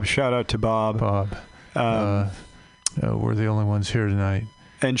Bob. Bob, shout out to Bob. We're the only ones here tonight.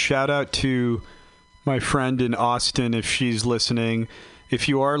 And shout out to my friend in Austin, if she's listening. If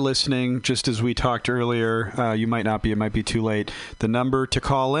you are listening, just as we talked earlier, you might not be. It might be too late. The number to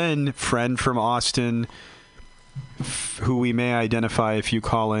call in, friend from Austin. who we may identify if you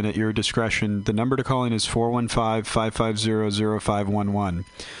call in at your discretion. The number to call in is 415-550-0511.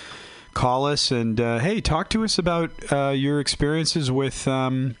 Call us and, hey, talk to us about your experiences with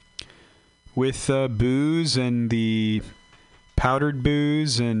booze and the powdered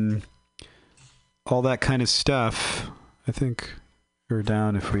booze and all that kind of stuff. I think we're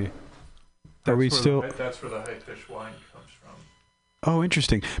down if we... Are we still... That's where the high fish wine comes from. Oh,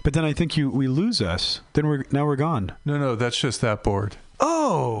 interesting. But then I think we lose us. Then now we're gone. No, that's just that board.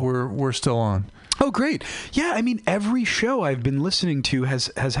 Oh! We're still on. Oh, great. Yeah, I mean, every show I've been listening to has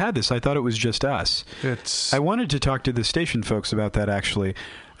had this. I thought it was just us. I wanted to talk to the station folks about that, actually.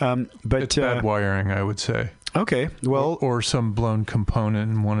 But it's bad wiring, I would say. Okay, well... Or some blown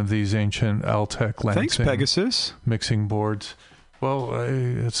component in one of these ancient Altec Lansing thanks, Pegasus. Mixing boards. Well,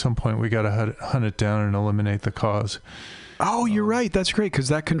 at some point we got to hunt it down and eliminate the cause. Oh, you're right. That's great, because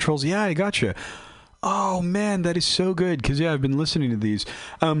that controls... Yeah, I gotcha. Oh, man, that is so good, because, yeah, I've been listening to these.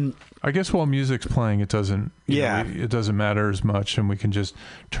 I guess while music's playing, it doesn't... it doesn't matter as much, and we can just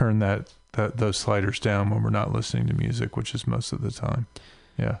turn those sliders down when we're not listening to music, which is most of the time.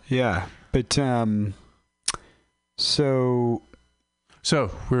 Yeah. Yeah, but... So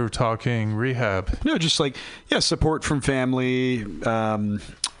we were talking rehab. No, just support from family,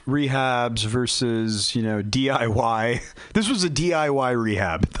 rehabs versus, DIY. This was a DIY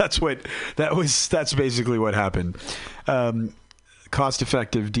rehab. That's basically what happened.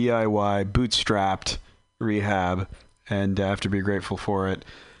 Cost-effective DIY, bootstrapped rehab, and I have to be grateful for it.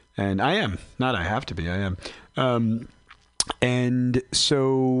 And I am. Not I have to be, I am. And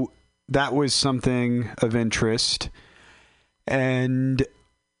so that was something of interest. And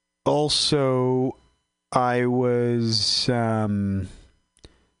also I was, I've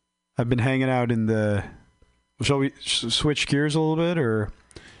been hanging out in the, shall we switch gears a little bit or?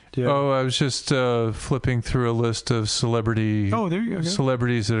 I was just flipping through a list of celebrities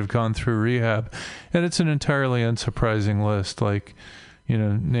that have gone through rehab. And it's an entirely unsurprising list.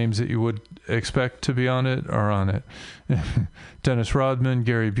 Names that you would expect to be on it are on it. Dennis Rodman,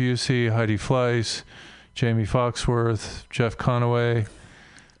 Gary Busey, Heidi Fleiss, Jamie Foxworth, Jeff Conaway,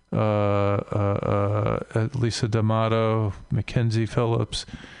 Lisa D'Amato, Mackenzie Phillips.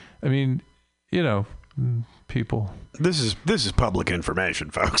 I mean, people. This is public information,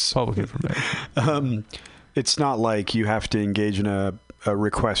 folks. Public information. It's not like you have to engage in a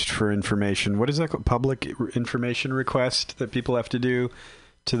request for information. What is that called? Public information request that people have to do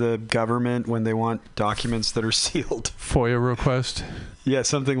to the government when they want documents that are sealed. FOIA request? Yeah,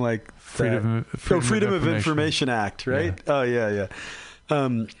 something like Freedom of Information Act, right? Yeah. Oh, yeah.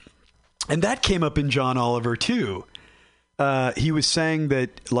 And that came up in John Oliver, too. He was saying that,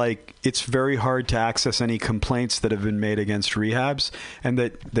 it's very hard to access any complaints that have been made against rehabs, and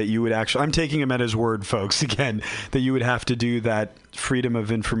that you would actually... I'm taking him at his word, folks, again, that you would have to do that Freedom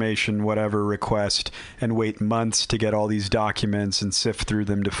of Information, whatever request, and wait months to get all these documents and sift through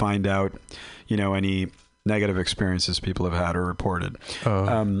them to find out, any negative experiences people have had or reported.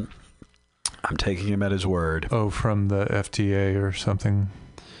 I'm taking him at his word. Oh, from the FDA or something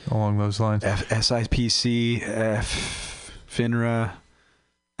along those lines? SIPC, FINRA.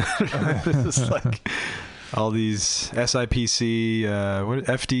 This is all these SIPC,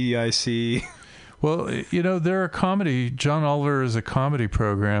 FDIC. Well, they're a comedy. John Oliver is a comedy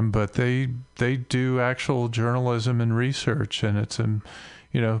program, but they do actual journalism and research, and it's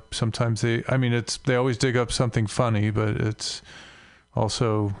sometimes they always dig up something funny, but it's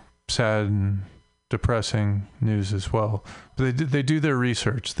also sad and depressing news as well. But they do their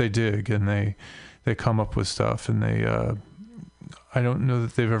research, they dig, and they come up with stuff, and they. I don't know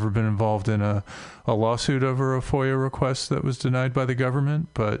that they've ever been involved in a lawsuit over a FOIA request that was denied by the government,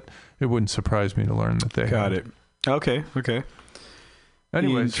 but it wouldn't surprise me to learn that they got it. Okay.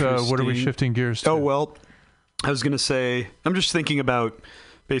 Anyways, what are we shifting gears to? Oh, well, I was going to say, I'm just thinking about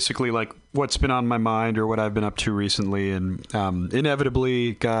basically what's been on my mind or what I've been up to recently. And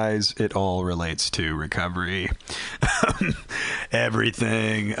inevitably, guys, it all relates to recovery.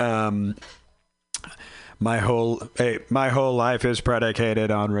 Everything. My whole life is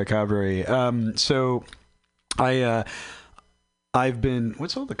predicated on recovery. So I've been.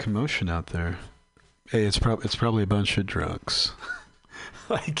 What's all the commotion out there? Hey, it's probably a bunch of drunks.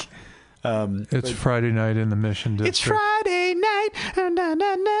 It's Friday night in the Mission District. It's Friday night. Na, na,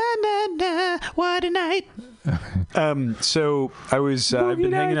 na, na, na, what a night. So I was. I've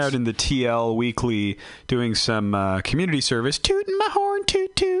been hanging out in the TL weekly, doing some community service. Tooting my horn,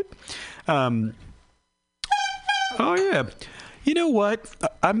 toot toot. Oh yeah, you know what?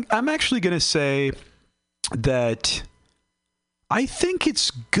 I'm actually going to say that I think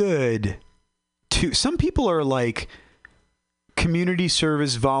it's good some people are like community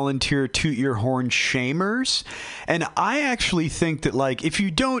service volunteer toot your horn shamers, and I actually think that like if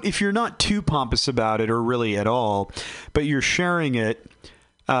you're not too pompous about it or really at all, but you're sharing it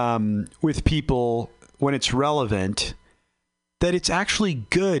with people when it's relevant, that it's actually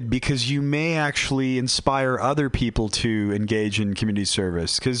good because you may actually inspire other people to engage in community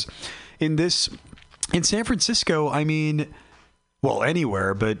service. Because in San Francisco, I mean, well,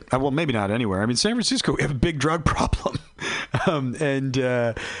 anywhere, but well, maybe not anywhere. I mean, San Francisco, we have a big drug problem, and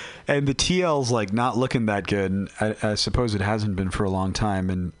the TL's like not looking that good. And I suppose it hasn't been for a long time.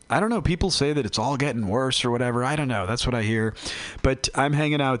 And I don't know. People say that it's all getting worse or whatever. I don't know. That's what I hear. But I'm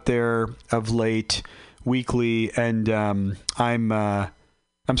hanging out there of late, weekly, and I'm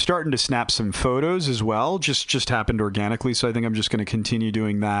starting to snap some photos as well. Just happened organically, so I think I'm just going to continue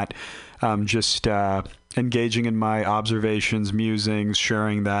doing that. Just engaging in my observations, musings,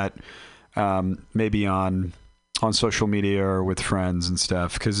 sharing that maybe on social media or with friends and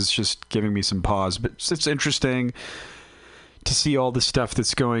stuff, because it's just giving me some pause. But it's interesting to see all the stuff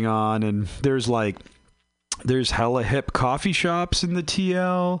that's going on, and there's hella hip coffee shops in the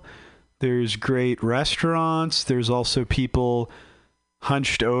TL. There's great restaurants. There's also people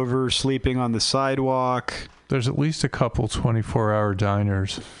hunched over, sleeping on the sidewalk. There's at least a couple 24-hour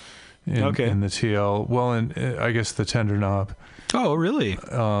diners in the TL. Well, I guess the Tender Knob. Oh, really?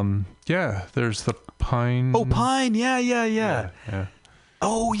 Yeah, there's the Pine. Oh, Pine. Yeah.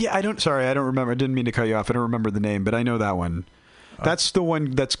 Oh, yeah. I don't remember. I didn't mean to cut you off. I don't remember the name, but I know that one. That's the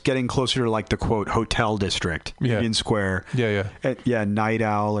one that's getting closer to like the quote hotel district, Union Square. Yeah. Night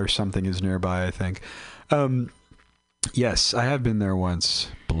Owl or something is nearby, I think. Yes, I have been there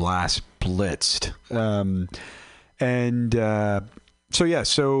once. Blitzed.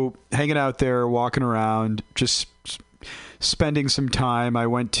 So hanging out there, walking around, just spending some time. I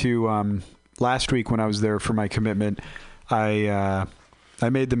went to last week when I was there for my commitment. I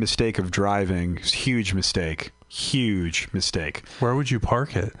made the mistake of driving. It was a huge mistake. Where would you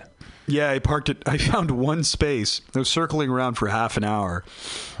park it? Yeah, I parked it. I found one space. I was circling around for half an hour,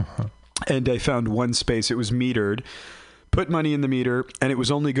 and I found one space. It was metered. Put money in the meter, and it was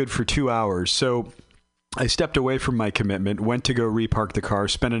only good for 2 hours. So I stepped away from my commitment, went to go repark the car,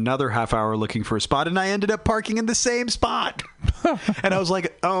 spent another half hour looking for a spot, and I ended up parking in the same spot. And I was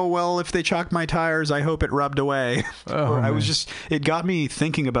like, oh, well, if they chalked my tires, I hope it rubbed away. It got me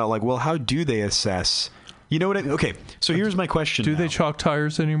thinking about like, well, how do they assess? You know what okay, so here's my question. Do they chalk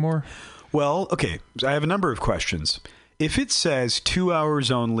tires anymore? Well, okay, I have a number of questions. If it says 2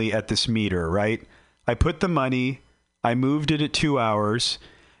 hours only at this meter, right? I put the money, I moved it at 2 hours.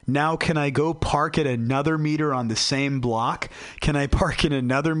 Now, can I go park at another meter on the same block? Can I park in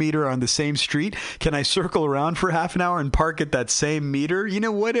another meter on the same street? Can I circle around for half an hour and park at that same meter? You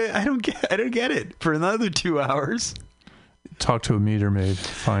know what? I don't get it. For another 2 hours. Talk to a meter maid.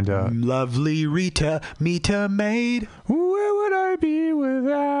 Find out. Lovely Rita, meter maid. Where would I be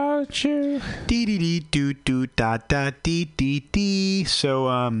without you? Dee dee dee doo doo da da dee dee dee.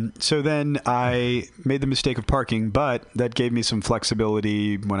 So then I made the mistake of parking, but that gave me some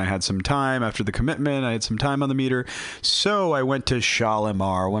flexibility when I had some time after the commitment. I had some time on the meter, so I went to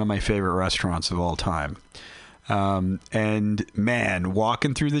Shalimar, one of my favorite restaurants of all time. And man,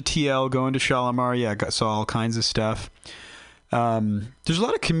 walking through the TL, going to Shalimar, saw all kinds of stuff. There's a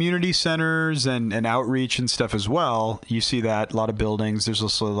lot of community centers and outreach and stuff as well. You see that, a lot of buildings. There's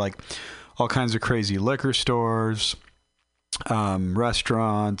also like all kinds of crazy liquor stores,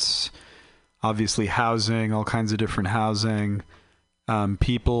 restaurants, obviously housing, all kinds of different housing,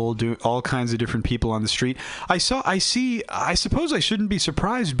 people, do all kinds of different people on the street. I suppose I shouldn't be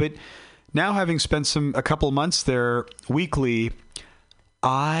surprised, but now having spent a couple months there weekly,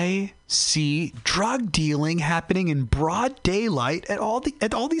 I see drug dealing happening in broad daylight at all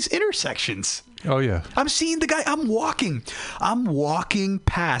these intersections. Oh yeah. I'm seeing the guy. I'm walking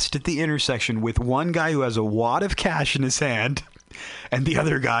past at the intersection with one guy who has a wad of cash in his hand and the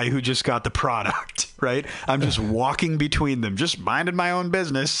other guy who just got the product, right? I'm just walking between them, just minding my own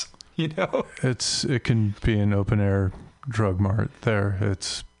business, you know? It can be an open air drug mart there.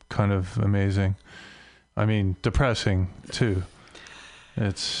 It's kind of amazing. I mean, depressing too.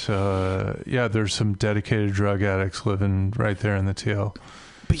 It's there's some dedicated drug addicts living right there in the TL.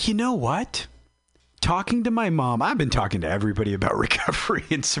 But you know what? Talking to my mom, I've been talking to everybody about recovery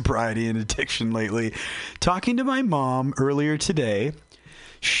and sobriety and addiction lately. Talking to my mom earlier today,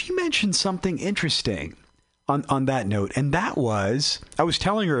 she mentioned something interesting on that note. And that was, I was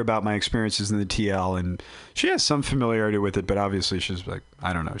telling her about my experiences in the TL, and she has some familiarity with it, but obviously she's like,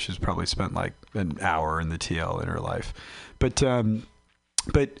 I don't know, she's probably spent like an hour in the TL in her life. But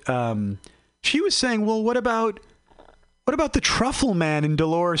she was saying, well, what about the Truffle Man in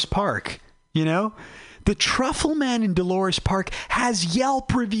Dolores Park? You know, the Truffle Man in Dolores Park has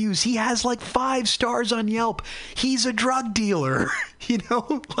Yelp reviews. He has like 5 stars on Yelp. He's a drug dealer. You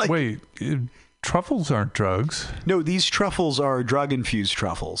know, like, wait, truffles aren't drugs. No, these truffles are drug-infused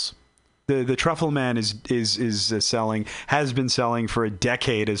truffles. The Truffle Man is selling, has been selling for a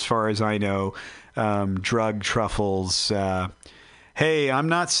decade, as far as I know, drug truffles. Hey, I'm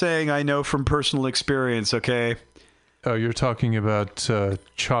not saying I know from personal experience, okay? Oh, you're talking about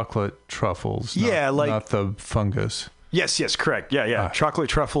chocolate truffles. Not the fungus. Yes, correct. Yeah. Chocolate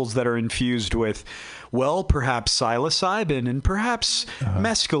truffles that are infused with, well, perhaps psilocybin and perhaps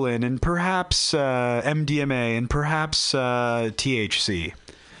mescaline and perhaps MDMA and perhaps THC.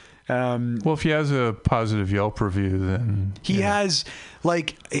 Well, if he has a positive Yelp review, then he has,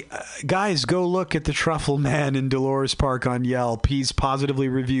 like, guys, go look at the Truffle Man in Dolores Park on Yelp. He's positively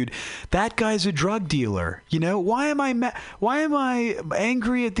reviewed. That guy's a drug dealer. You know, why am I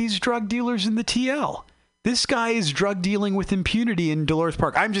angry at these drug dealers in the TL? This guy is drug dealing with impunity in Dolores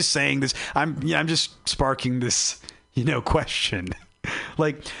Park. I'm just saying this. I'm just sparking this, question.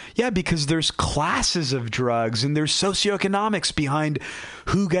 Like, yeah, because there's classes of drugs and there's socioeconomics behind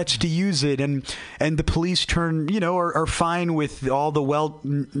who gets to use it, and the police are fine with all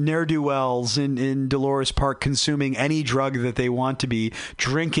the ne'er-do-wells in Dolores Park consuming any drug that they want to be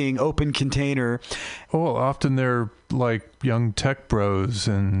drinking, open container. Well, often they're like young tech bros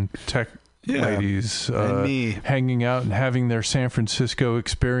and tech ladies and me hanging out and having their San Francisco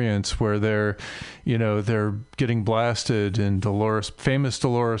experience where they're getting blasted in famous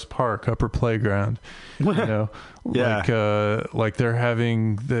Dolores Park upper playground. Like they're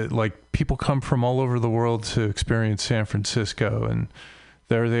having people come from all over the world to experience San Francisco, and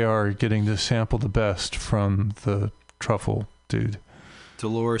there they are getting to sample the best from the truffle dude.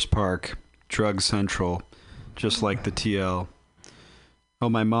 Dolores Park, drug central, just like the TL. Oh,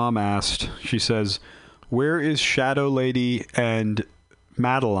 my mom asked, she says, where is Shadow Lady and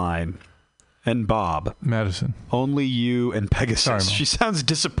Madeline and Bob? Madison. Only you and Pegasus. Sorry, she sounds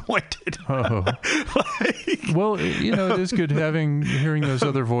disappointed. Oh. Well, it is good hearing those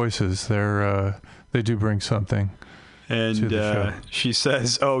other voices. They do bring something. And she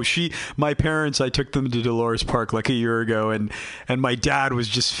says, my parents, I took them to Dolores Park like a year ago, and my dad was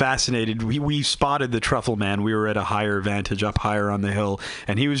just fascinated. We spotted the Truffle Man. We were at a higher vantage up higher on the hill,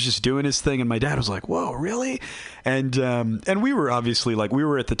 and he was just doing his thing, and my dad was like, whoa, really? And we were obviously, like, we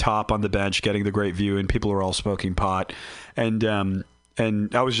were at the top on the bench getting the great view, and people were all smoking pot. And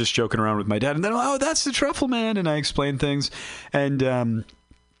I was just joking around with my dad, and then, that's the Truffle Man, and I explained things. And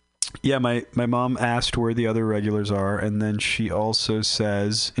yeah, my mom asked where the other regulars are, and then she also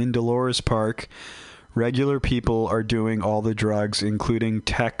says, in Dolores Park, regular people are doing all the drugs, including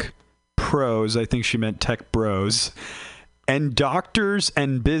tech pros, I think she meant tech bros, and doctors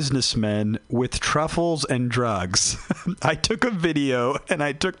and businessmen with truffles and drugs. I took a video, and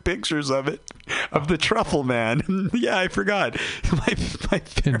I took pictures of it, of the Truffle Man. Yeah, I forgot. My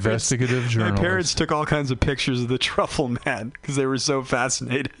parents, investigative journalist. My parents took all kinds of pictures of the Truffle Man because they were so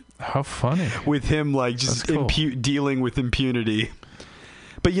fascinated. How funny. With him, like, just cool. Dealing with impunity.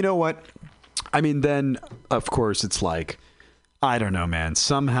 But you know what? I mean, then, of course, it's like, I don't know, man.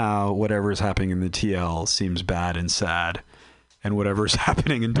 Somehow, whatever's happening in the TL seems bad and sad. And whatever's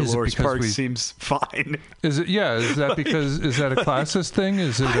happening in Dolores Park seems fine. Is it? Yeah. Is that because? Is that a classist thing?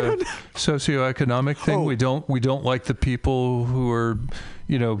 Is it a socioeconomic thing? We don't like the people who are,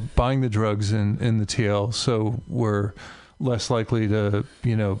 buying the drugs in the TL. So we're less likely to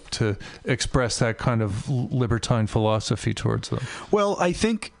express that kind of libertine philosophy towards them. Well, I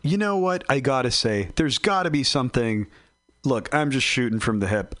think, you know what? I gotta say, there's gotta be something. Look, I'm just shooting from the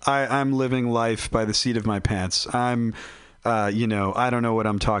hip. I'm living life by the seat of my pants. I'm I don't know what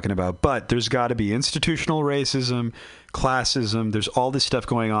I'm talking about, but there's got to be institutional racism, classism. There's all this stuff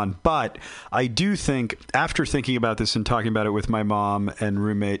going on. But I do think, after thinking about this and talking about it with my mom and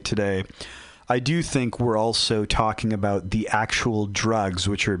roommate today, I do think we're also talking about the actual drugs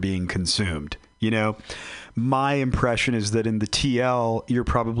which are being consumed. My impression is that in the TL, you're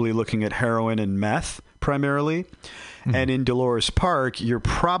probably looking at heroin and meth primarily. Mm-hmm. And in Dolores Park, you're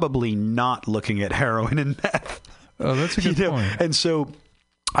probably not looking at heroin and meth. Oh, that's a good point. And so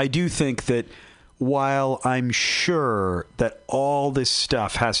I do think that while I'm sure that all this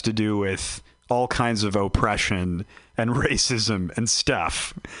stuff has to do with all kinds of oppression and racism and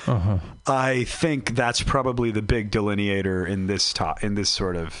stuff, I think that's probably the big delineator in this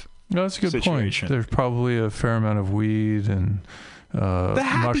sort of that's a good situation. Point. There's probably a fair amount of weed and the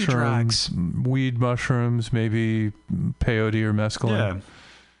happy drugs. Weed, mushrooms, maybe peyote or mescaline.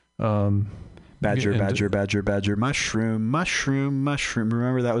 Yeah. Badger, And- badger, badger, badger, mushroom, mushroom, mushroom.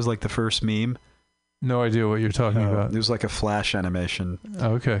 Remember that was like the first meme? No idea what you're talking about. It was like a flash animation.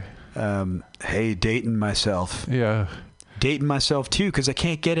 Okay. Hey, dating myself. Yeah. Dating myself too, because I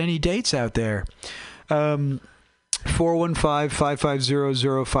can't get any dates out there.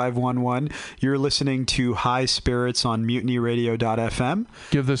 415-550-0511. You're listening to High Spirits on MutinyRadio.fm.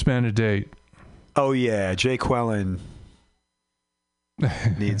 Give this man a date. Oh yeah, Jay Quellen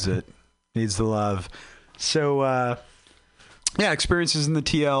needs it. Needs the love. So yeah, experiences in the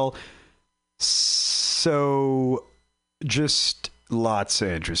TL. So just lots of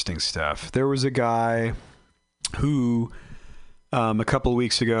interesting stuff. There was a guy who a couple of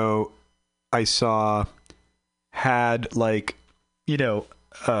weeks ago I saw had like,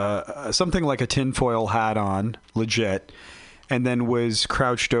 something like a tinfoil hat on, legit, and then was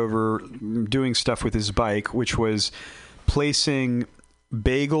crouched over doing stuff with his bike, which was placing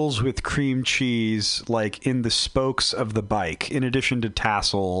bagels with cream cheese like in the spokes of the bike, in addition to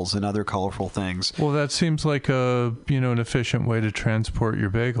tassels and other colorful things. Well, that seems like an efficient way to transport your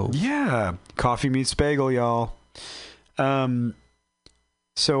bagels. Yeah, coffee meets bagel, y'all.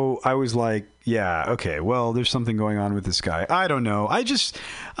 So I was like, yeah, okay, well, there's something going on with this guy. I don't know. I just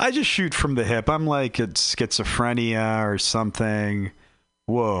shoot from the hip. I'm like, it's schizophrenia or something.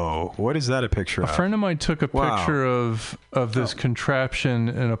 Whoa, what is that a picture of? A friend of mine took a picture of this contraption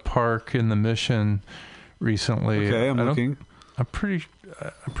in a park in the Mission recently. Okay, I'm looking. I'm pretty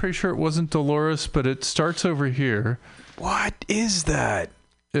sure it wasn't Dolores, but it starts over here. What is that?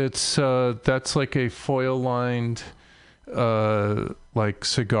 It's that's like a foil-lined like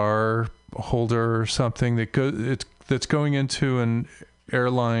cigar holder or something that's going into an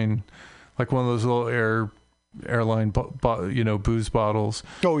airline, like one of those little airline booze bottles.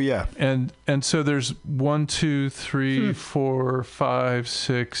 Oh yeah. And so there's 1, 2, 3, 4, 5,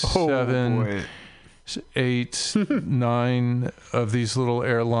 6, 7, 8, 9 of these little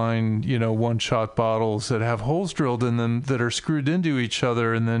airline, one-shot bottles that have holes drilled in them that are screwed into each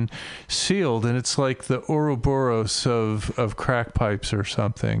other and then sealed. And it's like the Ouroboros of crack pipes or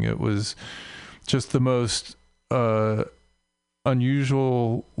something. It was just the most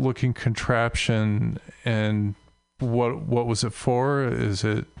unusual looking contraption. And what was it for? Was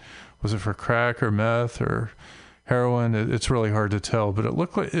it for crack or meth or heroin? It's really hard to tell, but it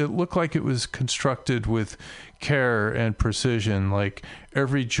looked like it was constructed with care and precision. Like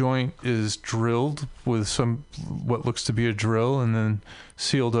every joint is drilled with what looks to be a drill and then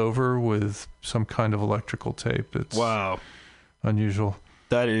sealed over with some kind of electrical tape. It's unusual.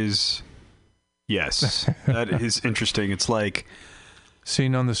 That is, yes, that is interesting. It's like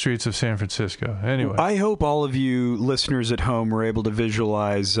seen on the streets of San Francisco. Anyway, I hope all of you listeners at home were able to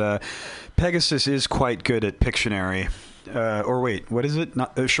visualize. Pegasus is quite good at Pictionary. Or wait, what is it?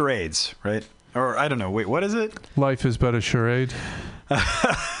 Not charades, right? Or I don't know. Wait, what is it? Life is but a charade.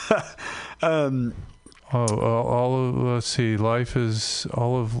 Let's see. Life is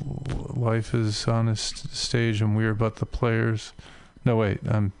on a stage, and we are but the players. No, wait,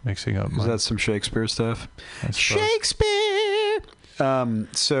 I'm mixing up. Is that some Shakespeare stuff? Shakespeare.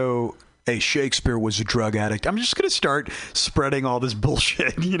 So, hey, Shakespeare was a drug addict. I'm just gonna start spreading all this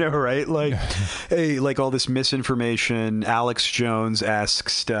bullshit, right? Like, hey, like all this misinformation, Alex Jones-esque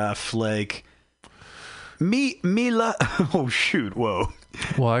stuff, like Mila. Oh shoot! Whoa.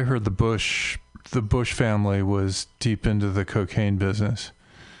 Well, I heard the Bush family was deep into the cocaine business.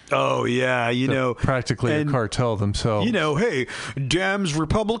 Oh yeah, practically a cartel themselves. Hey, Dems,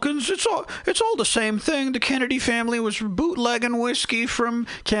 Republicans, it's all the same thing. The Kennedy family was bootlegging whiskey from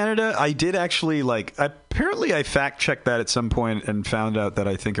Canada. I did actually apparently I fact checked that at some point and found out that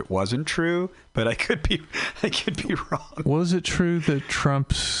I think it wasn't true, but I could be wrong. Was it true that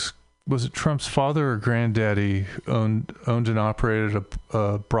Trump's father or granddaddy owned and operated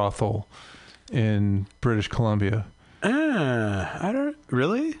a brothel in British Columbia? I don't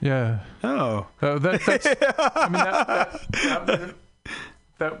really. Yeah. Oh. That's.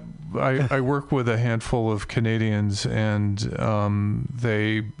 I work with a handful of Canadians, and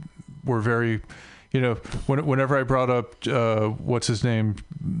they were very, whenever I brought up what's his name,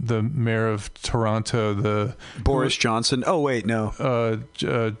 the mayor of Toronto, Boris Johnson. Oh wait, no.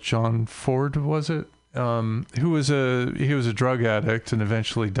 John Ford, was it? He was a drug addict and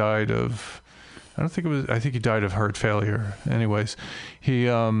eventually died of. I think he died of heart failure. Anyways,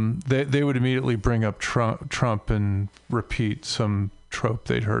 they would immediately bring up Trump and repeat some trope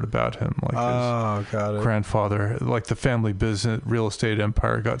they'd heard about him, like his grandfather, like the family business real estate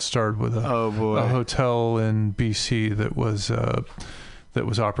empire got started with a hotel in BC that was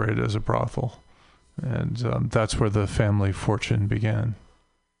operated as a brothel, and that's where the family fortune began.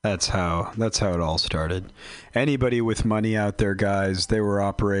 That's how it all started. Anybody with money out there, guys, they were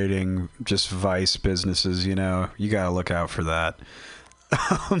operating just vice businesses, you know. You got to look out for that.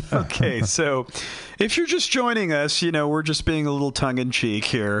 Okay, so if you're just joining us, you know, we're just being a little tongue-in-cheek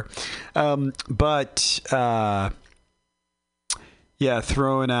here. But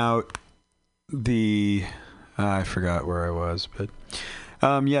throwing out the... I forgot where I was, but...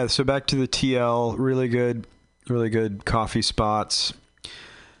 so back to the TL. Really good coffee spots.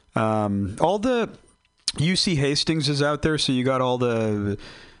 All the UC Hastings is out there, so you got all the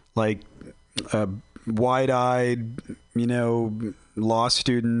like wide-eyed, you know, law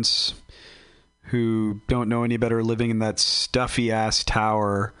students who don't know any better living in that stuffy ass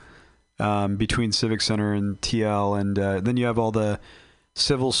tower between Civic Center and TL, and then you have all the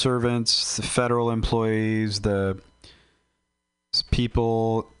civil servants, the federal employees, the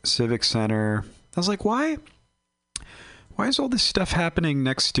people, Civic Center. I was like, why is all this stuff happening next to